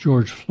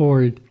George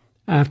Floyd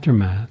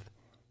aftermath,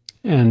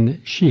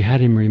 and she had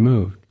him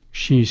removed.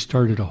 She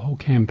started a whole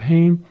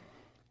campaign,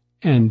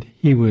 and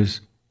he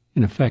was,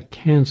 in effect,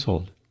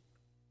 canceled.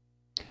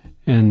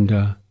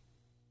 And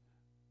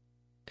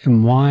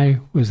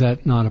why was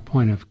that not a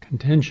point of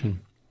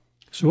contention?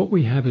 So what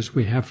we have is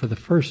for the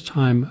first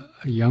time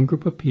a young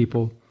group of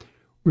people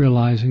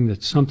realizing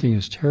that something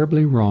is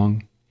terribly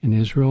wrong in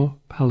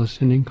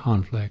Israel-Palestinian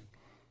conflict,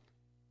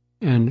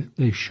 and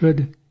they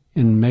should,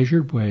 in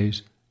measured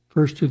ways,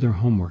 first do their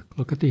homework.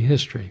 Look at the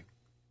history.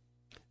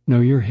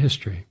 Know your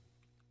history.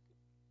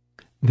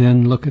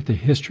 Then look at the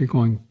history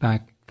going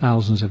back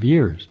thousands of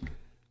years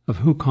of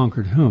who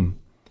conquered whom.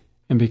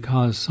 And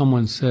because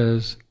someone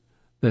says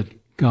that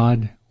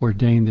God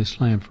ordained this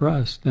land for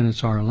us, then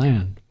it's our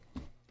land.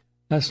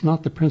 That's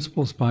not the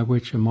principles by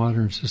which a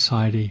modern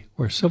society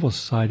or civil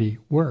society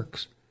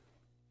works.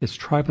 It's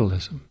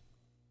tribalism.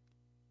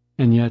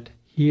 And yet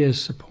he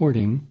is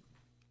supporting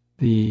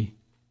the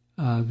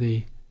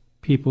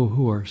people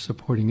who are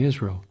supporting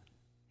Israel.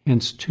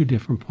 Hence two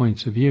different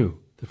points of view,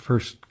 the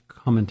first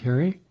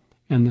commentary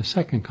and the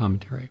second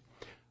commentary.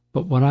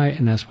 But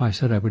and that's why I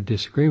said I would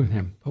disagree with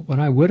him. But what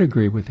I would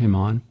agree with him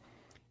on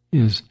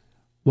is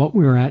what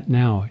we're at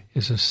now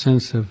is a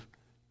sense of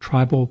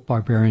tribal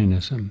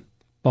barbarianism,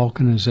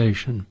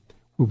 balkanization,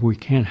 where we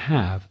can't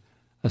have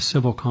a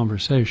civil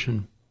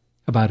conversation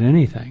about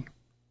anything.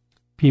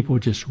 People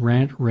just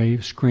rant,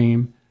 rave,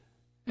 scream,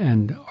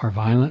 and are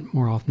violent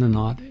more often than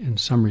not in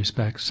some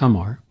respects. Some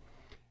are.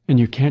 And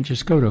you can't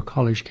just go to a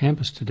college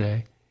campus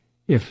today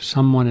if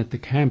someone at the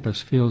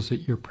campus feels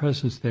that your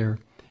presence there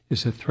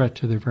is a threat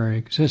to their very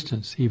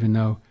existence, even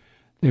though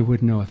they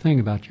wouldn't know a thing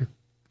about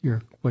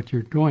what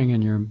you're doing,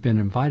 and you've been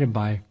invited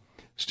by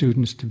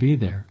students to be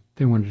there.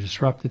 They want to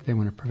disrupt it. They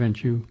want to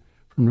prevent you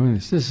from doing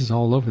this. This is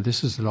all over.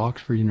 This is at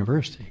Oxford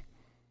University.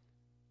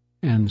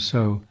 And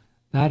so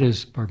that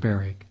is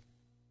barbaric.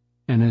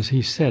 And as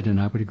he said, and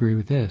I would agree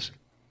with this,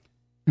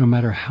 no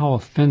matter how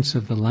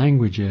offensive the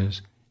language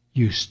is,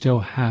 you still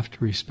have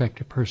to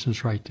respect a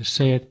person's right to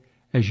say it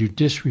as you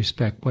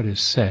disrespect what is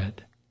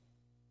said.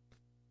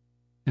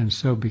 And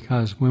so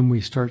because when we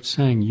start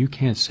saying you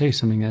can't say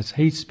something, that's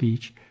hate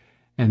speech,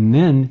 and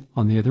then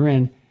on the other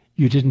end,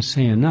 you didn't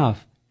say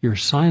enough, your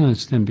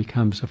silence then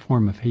becomes a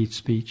form of hate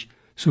speech.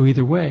 So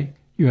either way,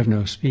 you have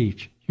no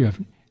speech.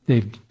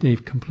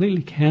 They've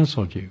completely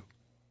canceled you.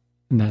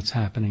 And that's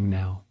happening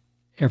now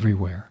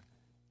everywhere.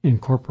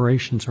 And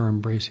corporations are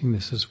embracing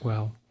this as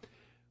well.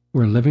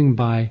 We're living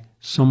by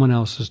someone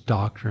else's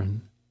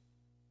doctrine,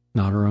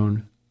 not our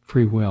own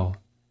free will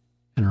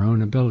and our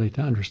own ability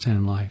to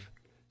understand life.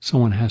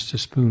 Someone has to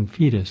spoon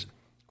feed us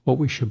what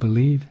we should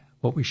believe,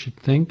 what we should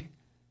think,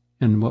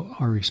 and what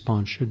our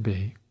response should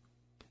be.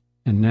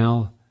 And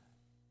now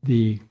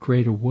the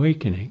Great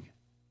Awakening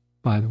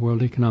by the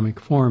World Economic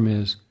Forum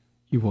is,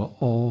 you will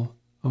all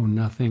own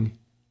nothing,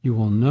 you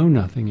will know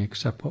nothing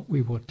except what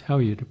we will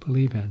tell you to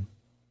believe in.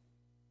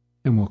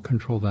 And we'll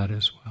control that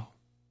as well.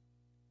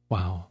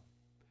 Wow.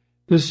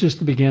 This is just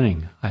the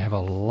beginning. I have a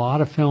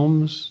lot of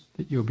films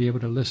that you'll be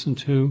able to listen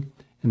to,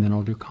 and then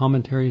I'll do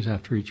commentaries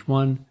after each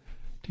one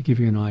to give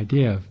you an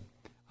idea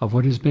of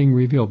what is being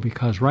revealed,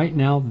 because right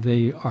now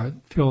they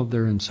feel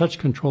they're in such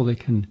control they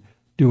can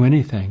do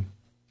anything,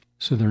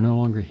 so they're no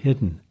longer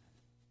hidden.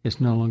 It's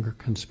no longer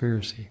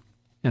conspiracy,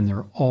 and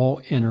they're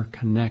all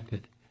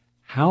interconnected.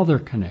 How they're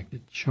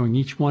connected, showing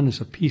each one as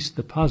a piece of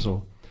the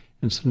puzzle,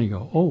 and suddenly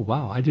go, oh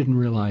wow, I didn't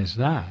realize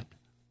that.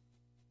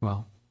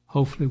 Well,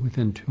 hopefully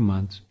within 2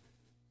 months,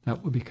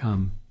 that will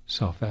become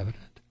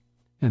self-evident.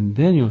 And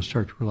then you'll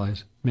start to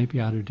realize, maybe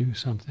I ought to do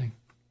something.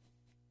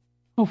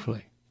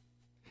 Hopefully.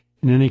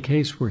 In any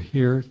case, we're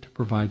here to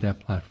provide that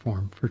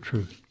platform for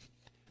truth.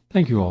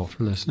 Thank you all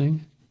for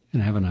listening,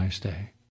 and have a nice day.